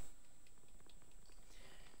talk now.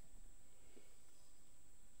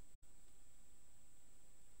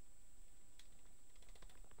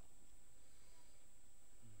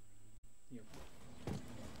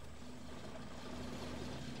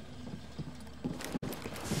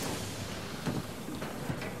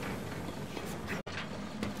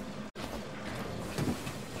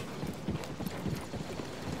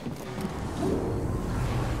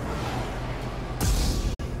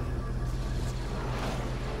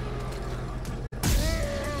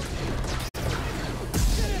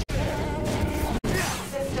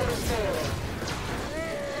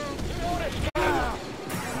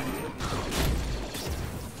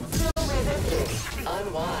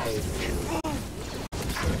 unwise.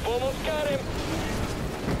 Almost got him.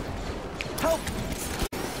 Help!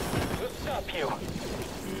 We'll stop you.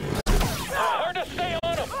 Hard to stay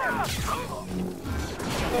on him.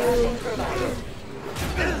 Warning provided.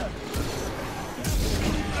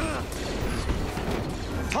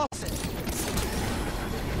 Toss it!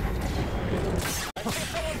 I see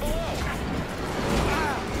someone below.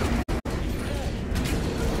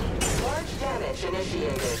 Large damage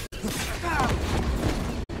initiated.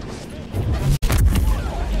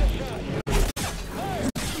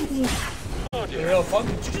 Oh, dear. Real fuck,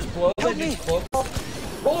 did you just blow that dude's cloak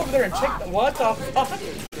off? Roll over there and check the what the fuck?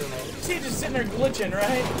 See, just sitting there glitching,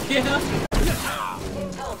 right? Yeah.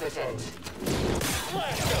 Incompetent.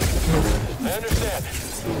 Blast him. I understand.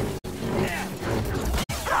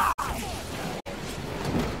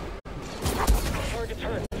 Target's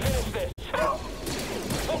hurt. Finish this.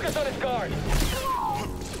 Focus on his guard.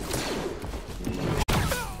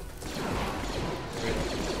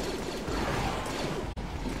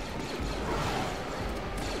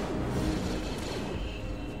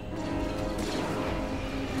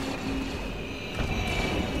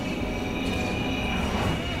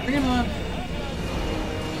 Bring him on.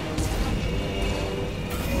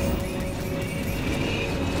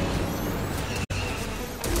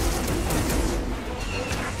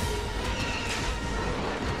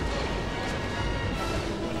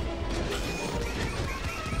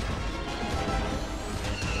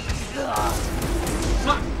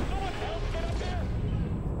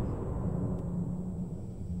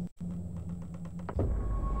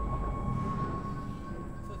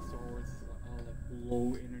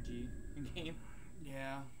 Low energy game.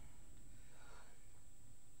 Yeah.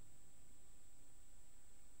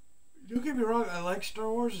 Don't get me wrong, I like Star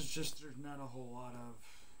Wars, it's just there's not a whole lot of,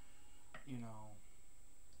 you know...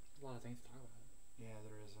 A lot of things to talk about. Yeah,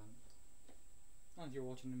 there isn't. Not if you're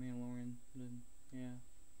watching The Mandalorian, then yeah.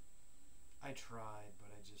 I tried, but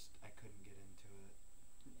I couldn't get into it.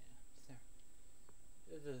 Yeah,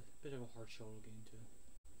 it's a bit of a hard show to get into.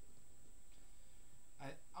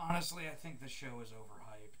 Honestly, I think the show is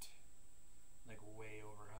overhyped. Like, way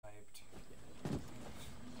overhyped.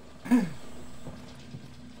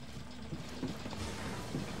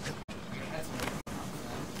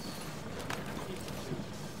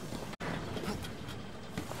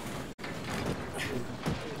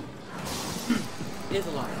 It is a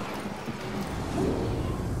lot.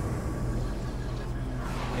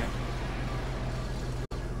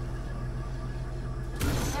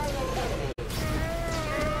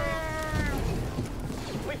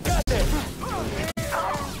 We've got this.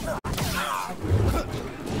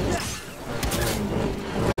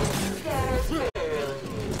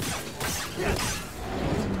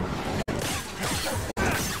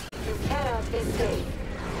 You cannot escape.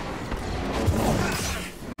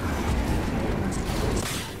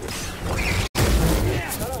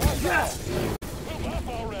 Move up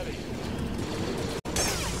already.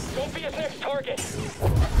 Don't be his next target. Sit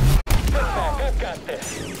back, I've got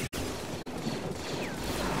this.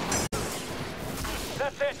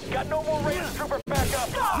 That's it. Got no more Ranger Trooper backup.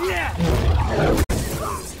 Yeah.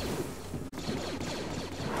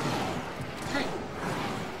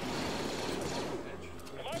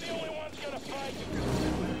 Am I the only one gonna fight?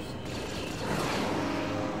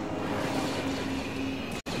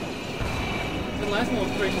 The last one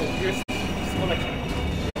was pretty cool. Here's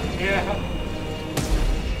yeah. Yeah.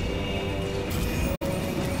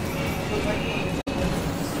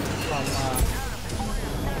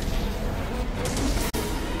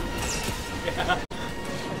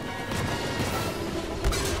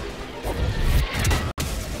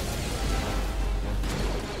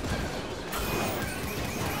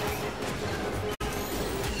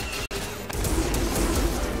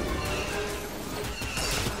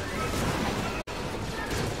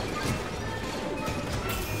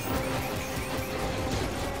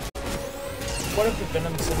 What if the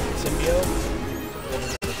Venom symbiote?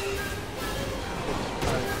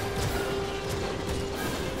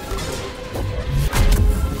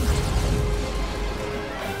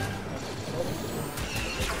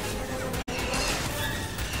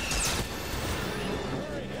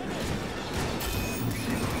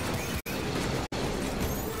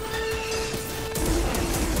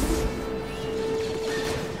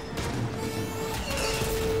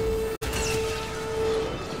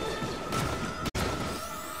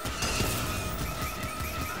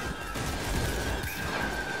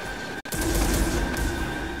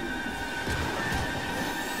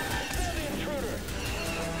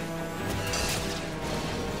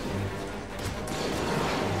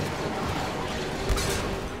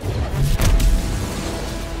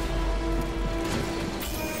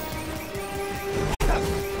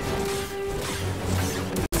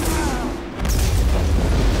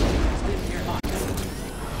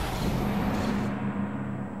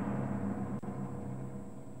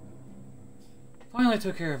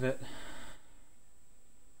 took care of it.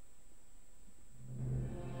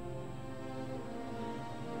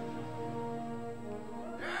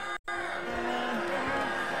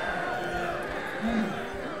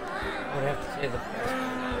 I would have to say the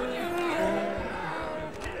best.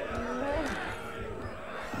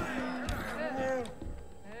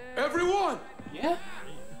 Everyone! Yeah?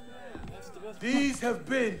 These have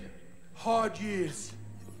been hard years.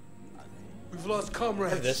 We've lost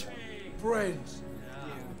comrades, This one. friends,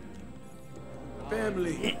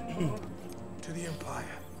 family to the Empire.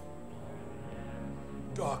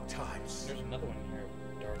 Dark times. There's another one here.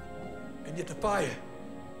 Dark. And yet the fire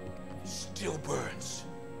still burns.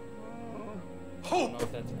 I don't know Hope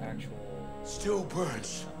if that's actual. still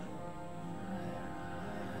burns.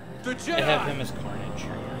 The They have him Jedi as Carnage.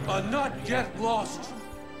 are not yet lost.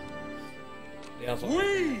 They also We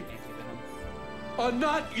Anti-Venom. are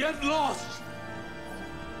not yet lost.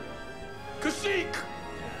 Kashyyyk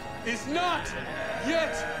is not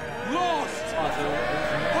yet lost.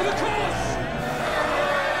 For the cause!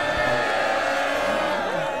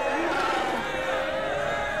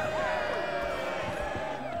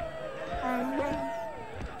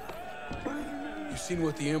 You've seen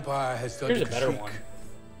what the Empire has done Here's to a better Kashyyyk. one.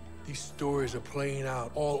 These stories are playing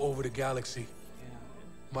out all over the galaxy.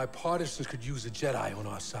 My partisans could use a Jedi on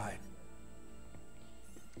our side.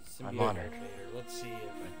 I'm honored. Let's see if.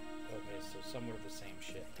 Okay, so somewhat of the same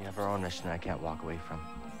shit. We have our own mission I can't walk away from.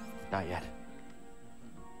 Not yet.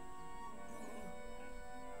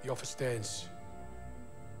 The offer stands.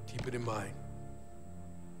 Keep it in mind.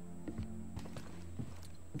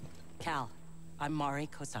 Cal, I'm Mari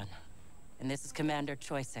Kosan, and this is Commander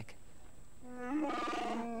Choisik.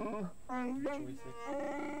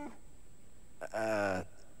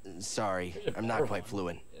 Sorry. I'm not quite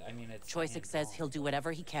fluent. I mean, it's. Choisik says he'll do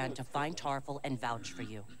whatever he can to find Tarful and vouch for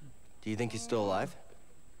you. Do you think he's still alive?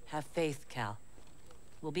 Have faith, Cal.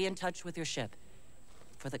 We'll be in touch with your ship.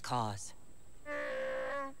 For the cause.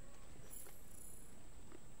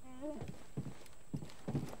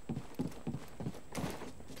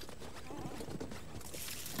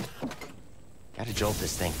 Gotta jolt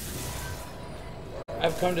this thing.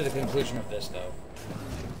 I've come to the conclusion of this, though.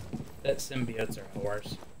 That symbiotes are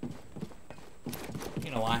whores.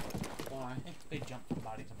 You know why? Why? They jump from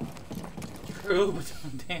body to body. True, but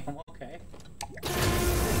damn, okay.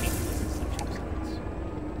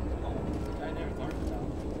 I never learned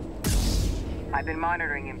about. I've been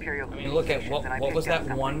monitoring Imperial I mean, look at communications, and I what was picked up that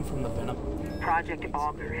something. one from the Venom? Project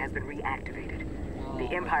Augur has been reactivated.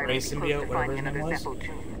 The Empire Ray is close symbiote, to whatever finding his name another was? Zeppo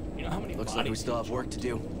tomb. You know how many Looks like bodies we still have work to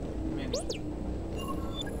do.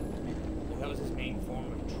 That was his main form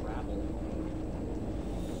of travel.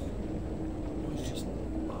 It was just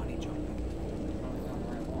body jumping.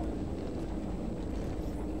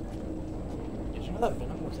 Did you know that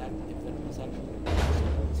Venom was actually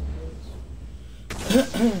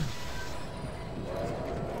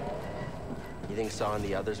You think Saw and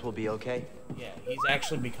the others will be okay? Yeah, he's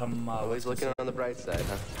actually become Always looking on the bright side,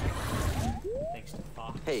 huh? thanks to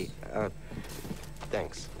Fox. Hey,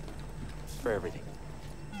 thanks. For everything.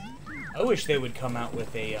 I wish they would come out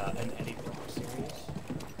with a an Eddie Brock series.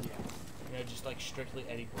 You know, just like strictly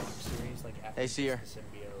Eddie Brock series, like after Hey, Seer. the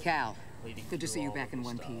symbiote. Cal, leading good to through see you all back of in the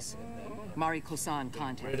one stuff, piece. and then Mari Kosan rid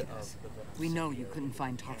contacted of us. the Venom We know you symbiote couldn't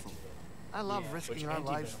find and Tarful. I love which risking our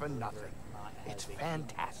lives for Anti-Venom nothing. were not as It's a-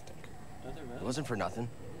 fantastic. It wasn't for nothing.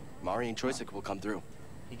 Mari and Choisik will come through.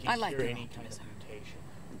 He can I like cure your any kind of optimism. mutation.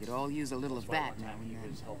 We could all use a little of That's why that one now time and he then.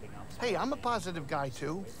 was helping out Hey, I'm a Spider-Man. positive guy,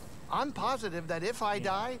 too. I'm positive that if I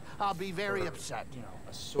die, I'll be very upset. You know,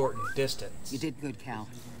 a certain distance. You did good, Cal.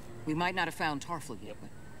 We might not have found Tarful yet, but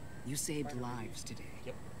you saved lives today.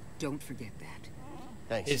 Yep. Don't forget that.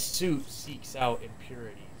 Thanks. His suit seeks out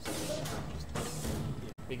impurities.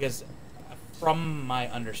 Because from my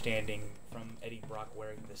understanding, from Eddie Brock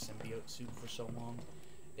wearing the symbiote suit for so long,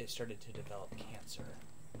 it started to develop cancer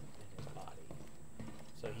in his body.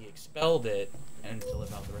 So he expelled it and to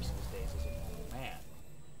live out the rest of his days as a normal man.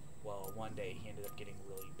 Well, one day he ended up getting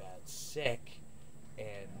really bad sick,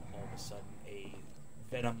 and all of a sudden a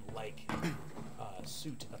Venom-like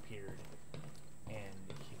suit appeared, and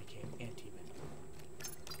he became Anti-Venom,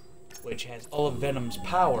 which has all of Venom's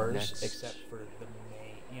powers Next. except for the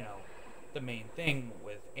main, you know, the main thing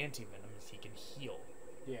with Anti-Venom is he can heal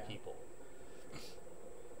people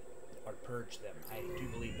or purge them. I do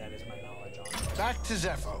believe that is my knowledge on it. Back to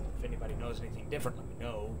Zepho. If anybody knows anything different, let me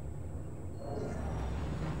know.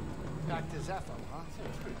 Back to Zepho, huh?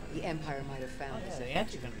 The Empire might have found us. The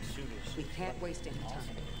Anti-Venom suit is... We can't waste any time.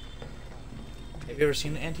 Have you ever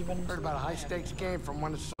seen the Anti-Venom Heard suit? about a high-stakes game from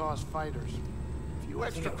one of Saw's fighters. A few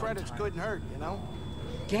extra credits couldn't hurt, you know?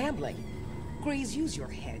 Gambling? Grease, use your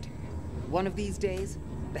head. One of these days,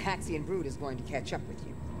 the Haxian brood is going to catch up with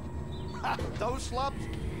you. Ha! Those slubs?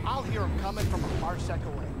 I'll hear them coming from a parsec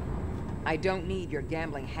away. I don't need your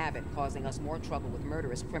gambling habit causing us more trouble with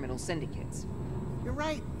murderous criminal syndicates. You're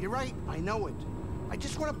right, I know it. I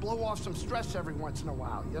just want to blow off some stress every once in a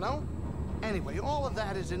while, you know? Anyway, all of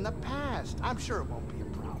that is in the past. I'm sure it won't be a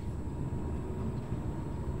problem.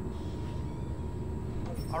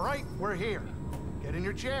 All right, we're here. Get in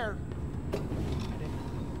your chair.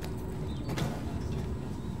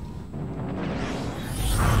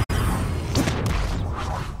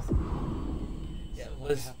 Yeah,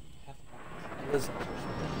 Liz. Liz.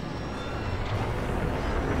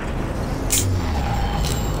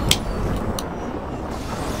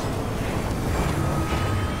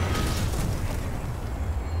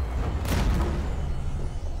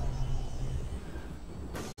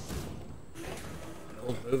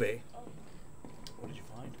 Movie. What did you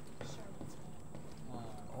find?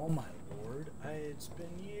 Oh my lord! It's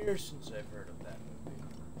been years since I've heard of that movie.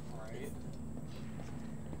 Right.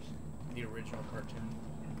 The original cartoon.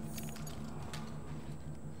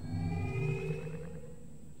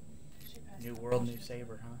 New world, new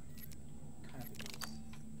saber, huh? Kind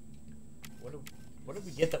of. What did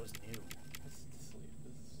we get that was new? This is what we're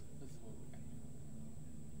gonna do.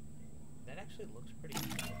 That actually looks pretty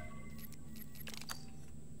good.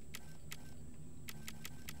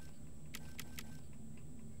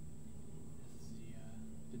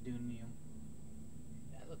 The Dunium.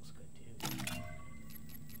 That looks good too.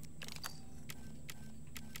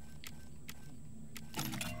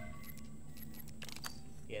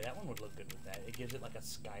 Yeah, that one would look good with that. It gives it like a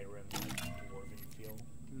Skyrim, like dwarven feel.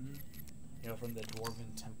 Mm-hmm. You know, from the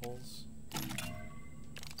dwarven temples.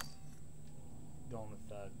 Going with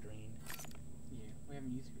green. Yeah, we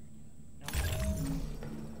haven't used green yet. No.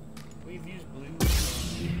 We've used blue.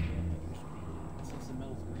 Since the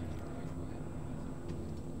metal's green.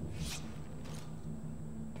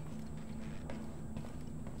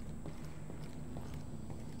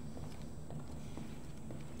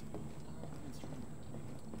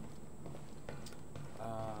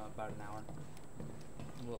 About an hour.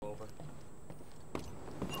 A little over.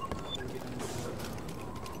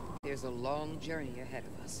 There's a long journey ahead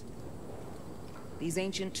of us. These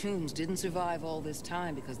ancient tombs didn't survive all this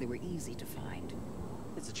time because they were easy to find.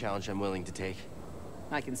 It's a challenge I'm willing to take.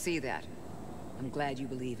 I can see that. I'm glad you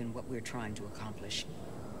believe in what we're trying to accomplish.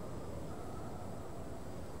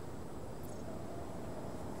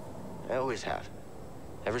 I always have.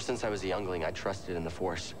 Ever since I was a youngling, I trusted in the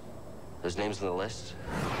Force. Those names on the list,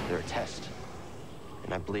 they're a test.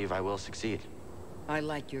 And I believe I will succeed. I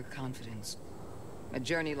like your confidence. A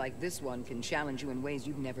journey like this one can challenge you in ways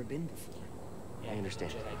you've never been before. I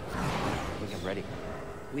understand. I think I'm ready.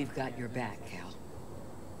 We've got your back, Cal.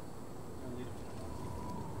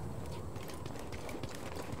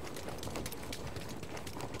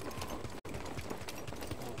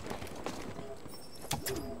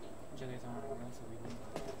 Jedi's on our so we leave.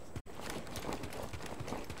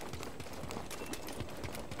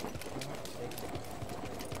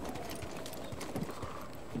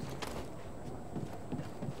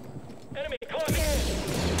 Enemy close in!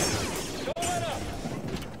 Don't let up!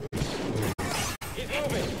 He's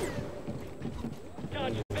moving!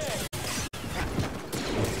 Dodge there!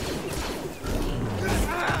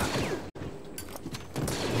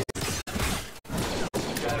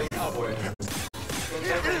 Guiding upward.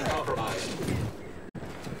 Endeavoring compromise.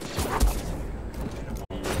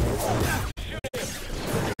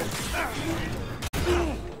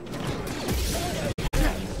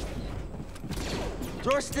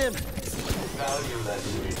 Door stim! Valueless.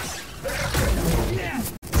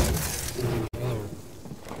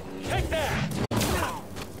 Take that!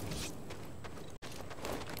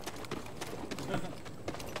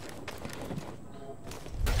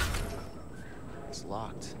 It's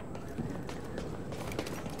locked.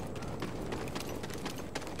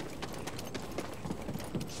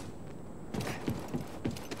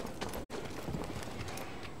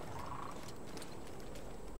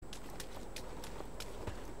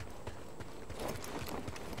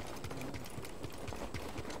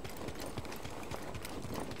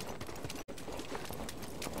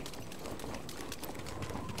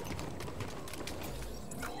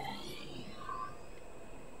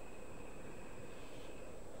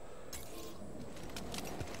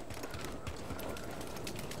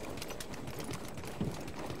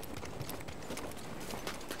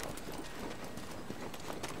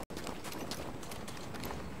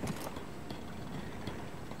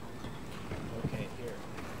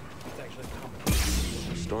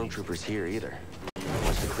 Stormtroopers here either.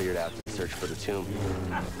 Must have cleared out. search for the tomb.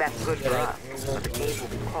 That's good for us, but the cave will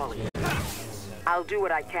be calling you. I'll do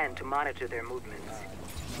what I can to monitor their movements.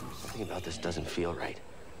 Something about this doesn't feel right.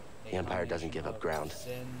 The Empire doesn't give up ground.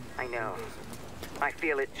 I know. I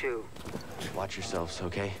feel it too. Watch yourselves,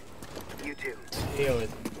 okay? You too.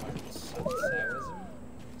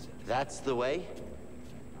 That's the way?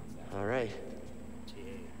 All right.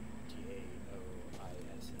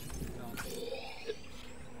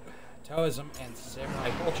 Taoism and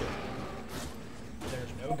samurai culture.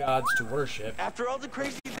 There's no gods to worship. After all the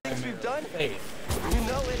crazy things we've done, faith. You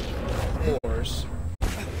know it. Wars.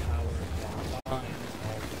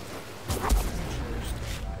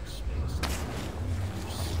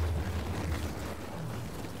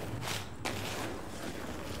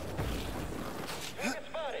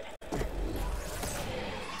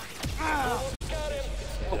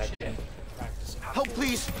 Help,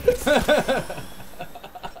 please. Is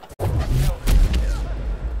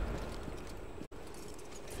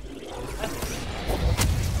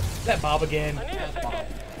that Bob again?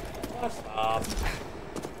 Bob.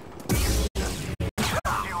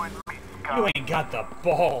 You ain't got the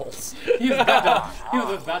balls. He was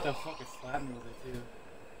about to fucking slap me with it too.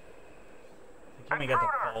 You ain't got the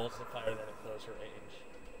balls to fire that at closer range.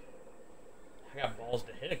 I got balls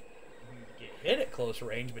to get hit at close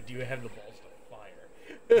range, but do you have the balls to fire?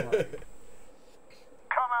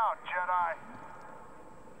 Come out, Jedi.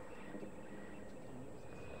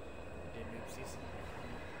 Did oopsies.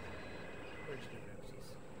 Where'd you do oopsies?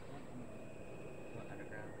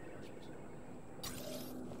 Underground.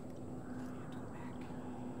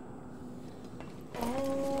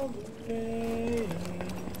 All the way.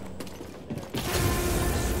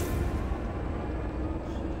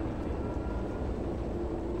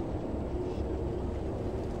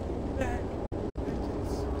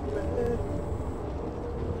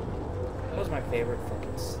 That was my favorite fucking,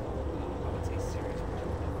 I would say, series.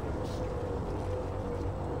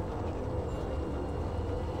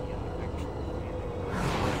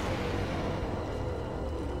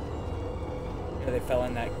 Yeah, they fell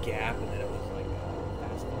in that gap and then it was like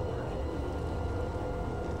fast forward.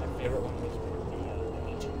 My favorite one was the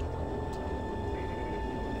ancient world.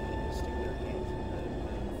 They stick their hands in the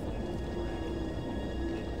flame of the dragon.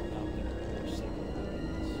 They pull out their sacred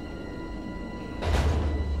weapons.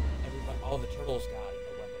 Everybody, all the turtles got a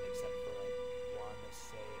weapon except for like one. They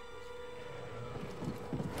say it was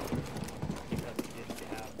because he didn't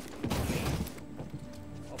have faith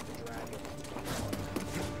of the dragon.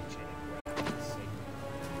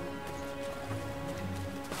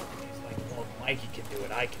 He's like, well, Mikey can do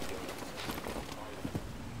it, I can do it.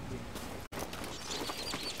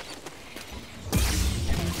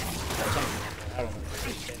 I don't know.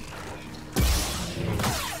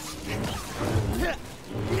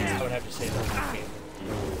 I would have to say that's my favorite.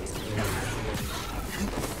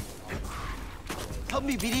 Help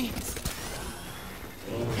me, BD.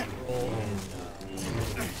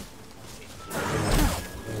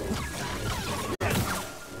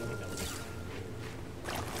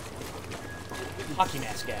 Hockey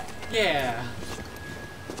mask guy. Yeah.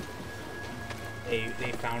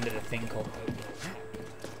 They founded a thing called the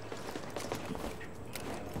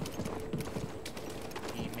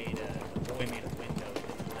boy made a window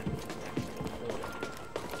that led to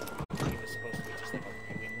he was supposed to be just like a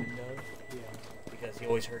viewing window. Yeah. Because he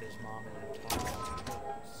always heard his mom and him talk about the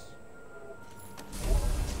turtles.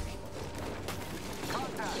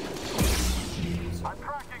 I'm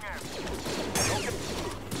tracking him.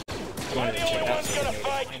 I'm the only one's gonna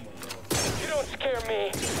fight. You don't scare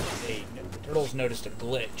me. The turtles noticed a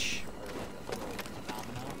glitch, or like a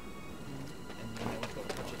phenomenon, and when they went to go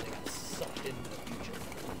touch it, they got sucked into the future.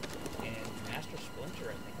 And Master Splinter,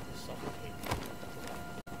 I think, was suffocating.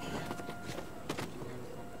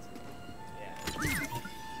 Yeah.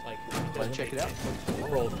 Like, Wanna check it out? The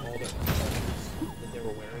world, all the that they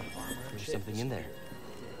were wearing armor. There's something in there.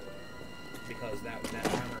 Because that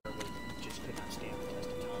armor just could not stand the test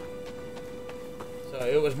of time. So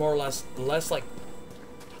it was more or less like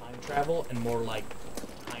time travel and more like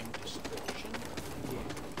time distortion.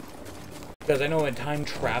 Because I know in time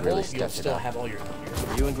travel Really you'll still have all your gear.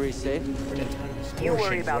 You and Grace safe? But in time distortion, You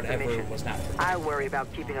worry about the whatever mission. was not. I worry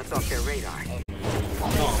about keeping us off their radar.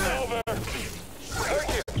 Over. Thank you.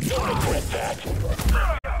 Don't regret that.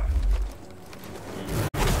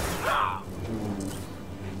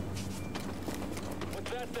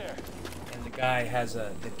 What's that there? And the guy has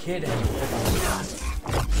the kid has a robot.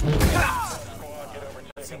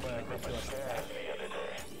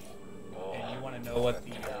 And you want to know what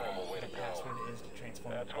the password is to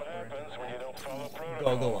transform the butler into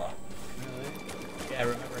Gogola. Yeah,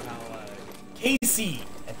 remember how Casey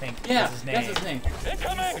at think Yeah, is his name. that's his name.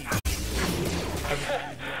 Incoming!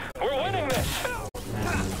 We're winning this!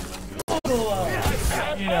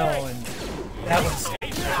 You know, and that was a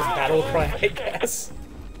battle cry, I guess.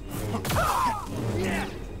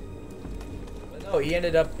 But no, he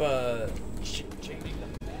ended up changing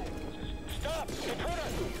them back. Stop! Intruder!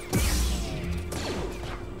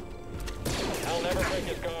 I'll never break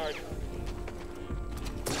his guard.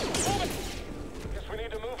 Move it! Guess we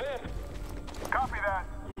need to move in. Copy that.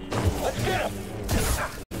 Let's get him!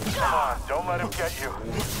 Come on, don't let him get you.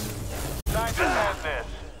 Time to end this.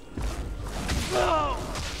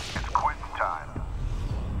 It's quitting time.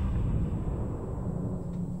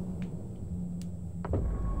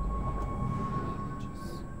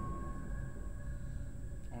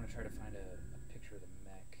 I want to try to find a picture of the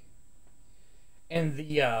mech. And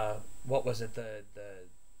the what was it? The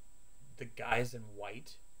guys in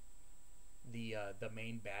white. The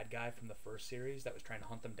main bad guy from the first series that was trying to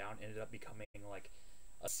hunt them down ended up becoming like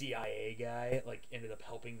a CIA guy. Like ended up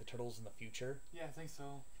helping the turtles in the future. Yeah, I think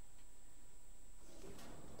so.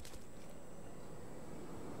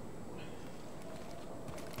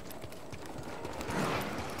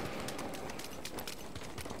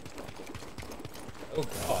 Oh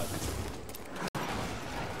god.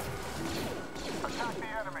 Attack the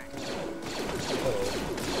enemy. Oh.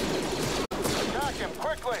 Attack him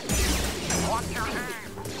quickly. Watch your aim.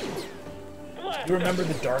 You remember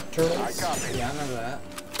the Dark Turtles? I copy. Yeah, I remember that.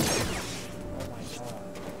 Oh my god.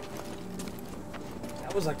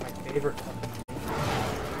 That was like my favorite one.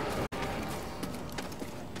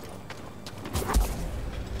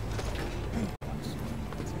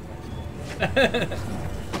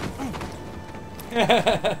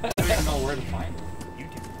 I don't even know where to find it. You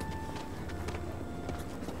do.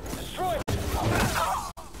 Destroy it!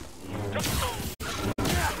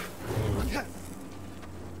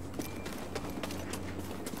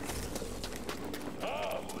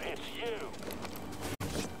 Oh, it's you.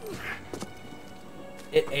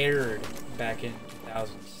 It aired back in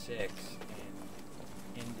 2006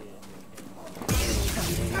 and ended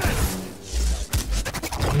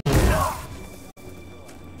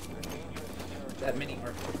that many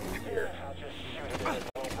are here. I'll just shoot it and it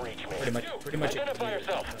won't reach me. Pretty much. Identify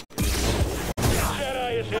yourself.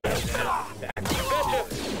 Jedi is here. Betcha.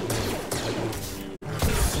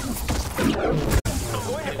 I'm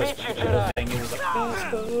going to beat you, Jedi. It was like fast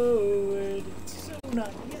forward. It's so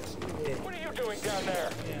not yesterday. What are you doing down there?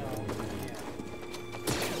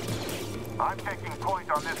 I'm taking point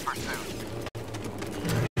on this pursuit.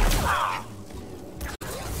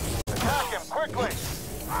 Attack him quickly.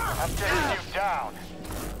 I'm taking you down.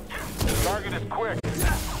 Target is quick.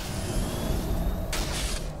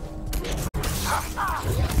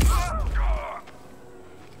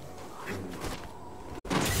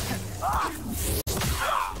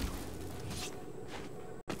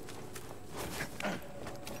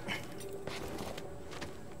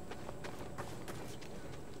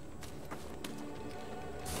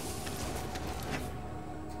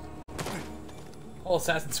 Whole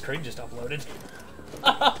Assassin's Creed just uploaded.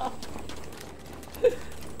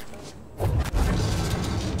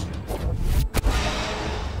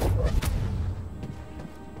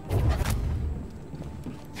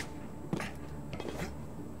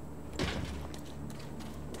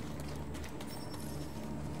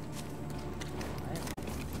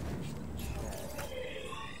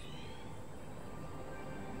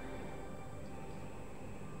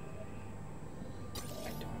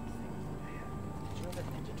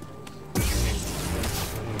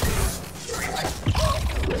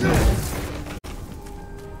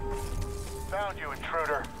 Found you,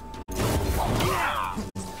 intruder.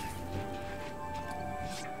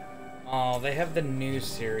 Oh, they have the new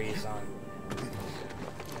series on.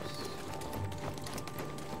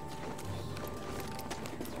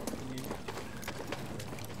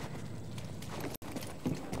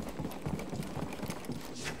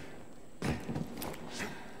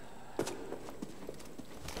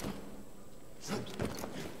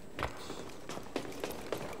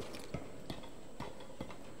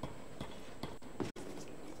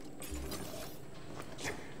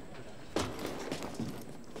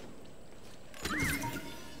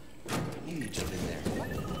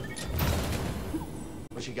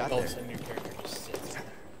 What you got All of there? a sudden your character just sits there.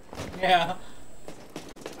 Yeah.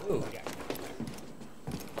 Ooh, I got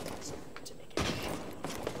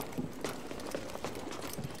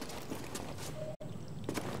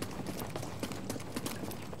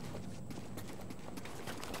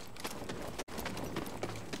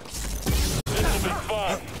This will be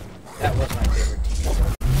fun. that was my favorite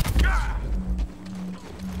TV show.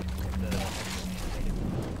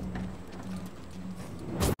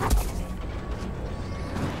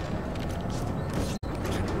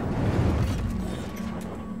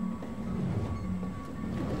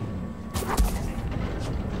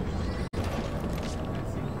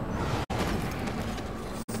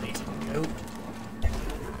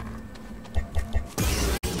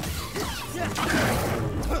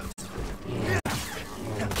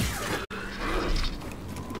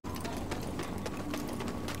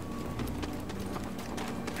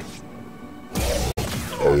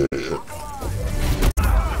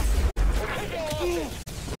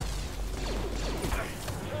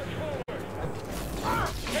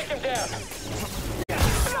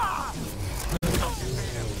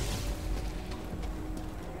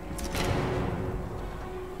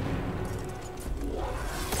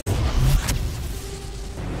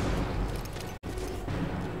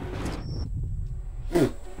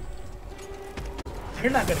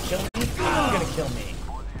 You're not gonna kill me. You're not gonna kill me.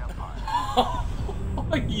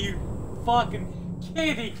 Are you fucking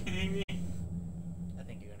kidding me? I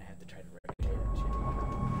think you're gonna have to try to replicate that shit.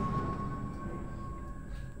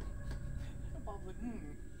 Bob's like,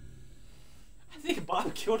 I think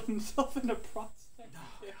Bob killed himself in the process. Oh,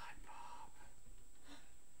 God, Bob.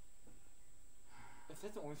 Is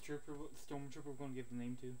that the only stormtrooper we're going to give the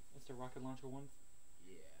name to? It's the rocket launcher one?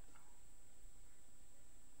 Yeah.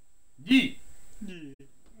 Yeah.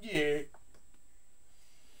 Yeah.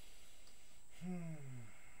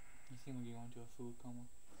 You seem like you're going into a food coma.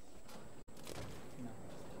 No.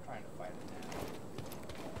 Just trying to fight it now.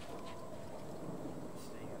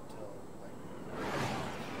 Staying up till like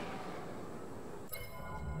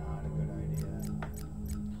not a good idea.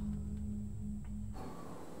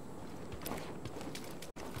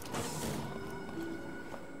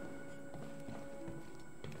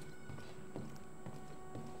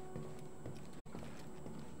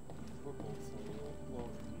 We're both so low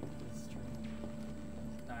to this stream.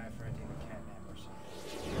 Time for a catnap or something.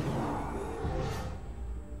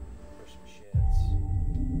 For some shits.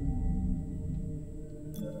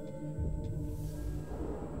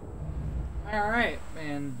 Alright,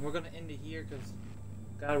 man. We're going to end it here because,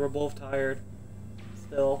 God, we're both tired.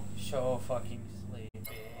 Still. So fucking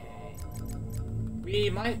sleepy. We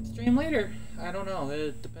might stream later. I don't know.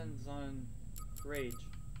 It depends on Rage.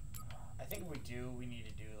 I think if we do, we need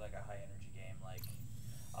to do like a high energy game. Like,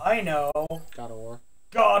 I know. God of War.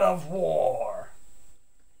 God of War.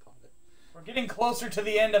 Called it. We're getting closer to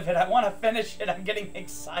the end of it. I want to finish it. I'm getting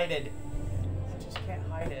excited. I just can't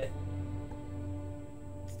hide it.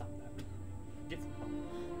 Stop that. Get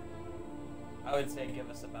I would say give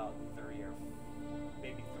us about 3 or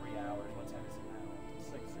maybe 3 hours. What time is it now?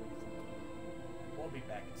 6 or We'll be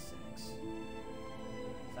back at 6.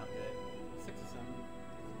 Sound good? 6 or 7.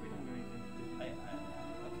 We don't do anything to do. Okay.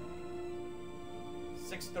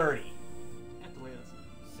 6:30. At the latest.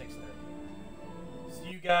 6:30. See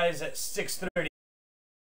you guys at 6:30.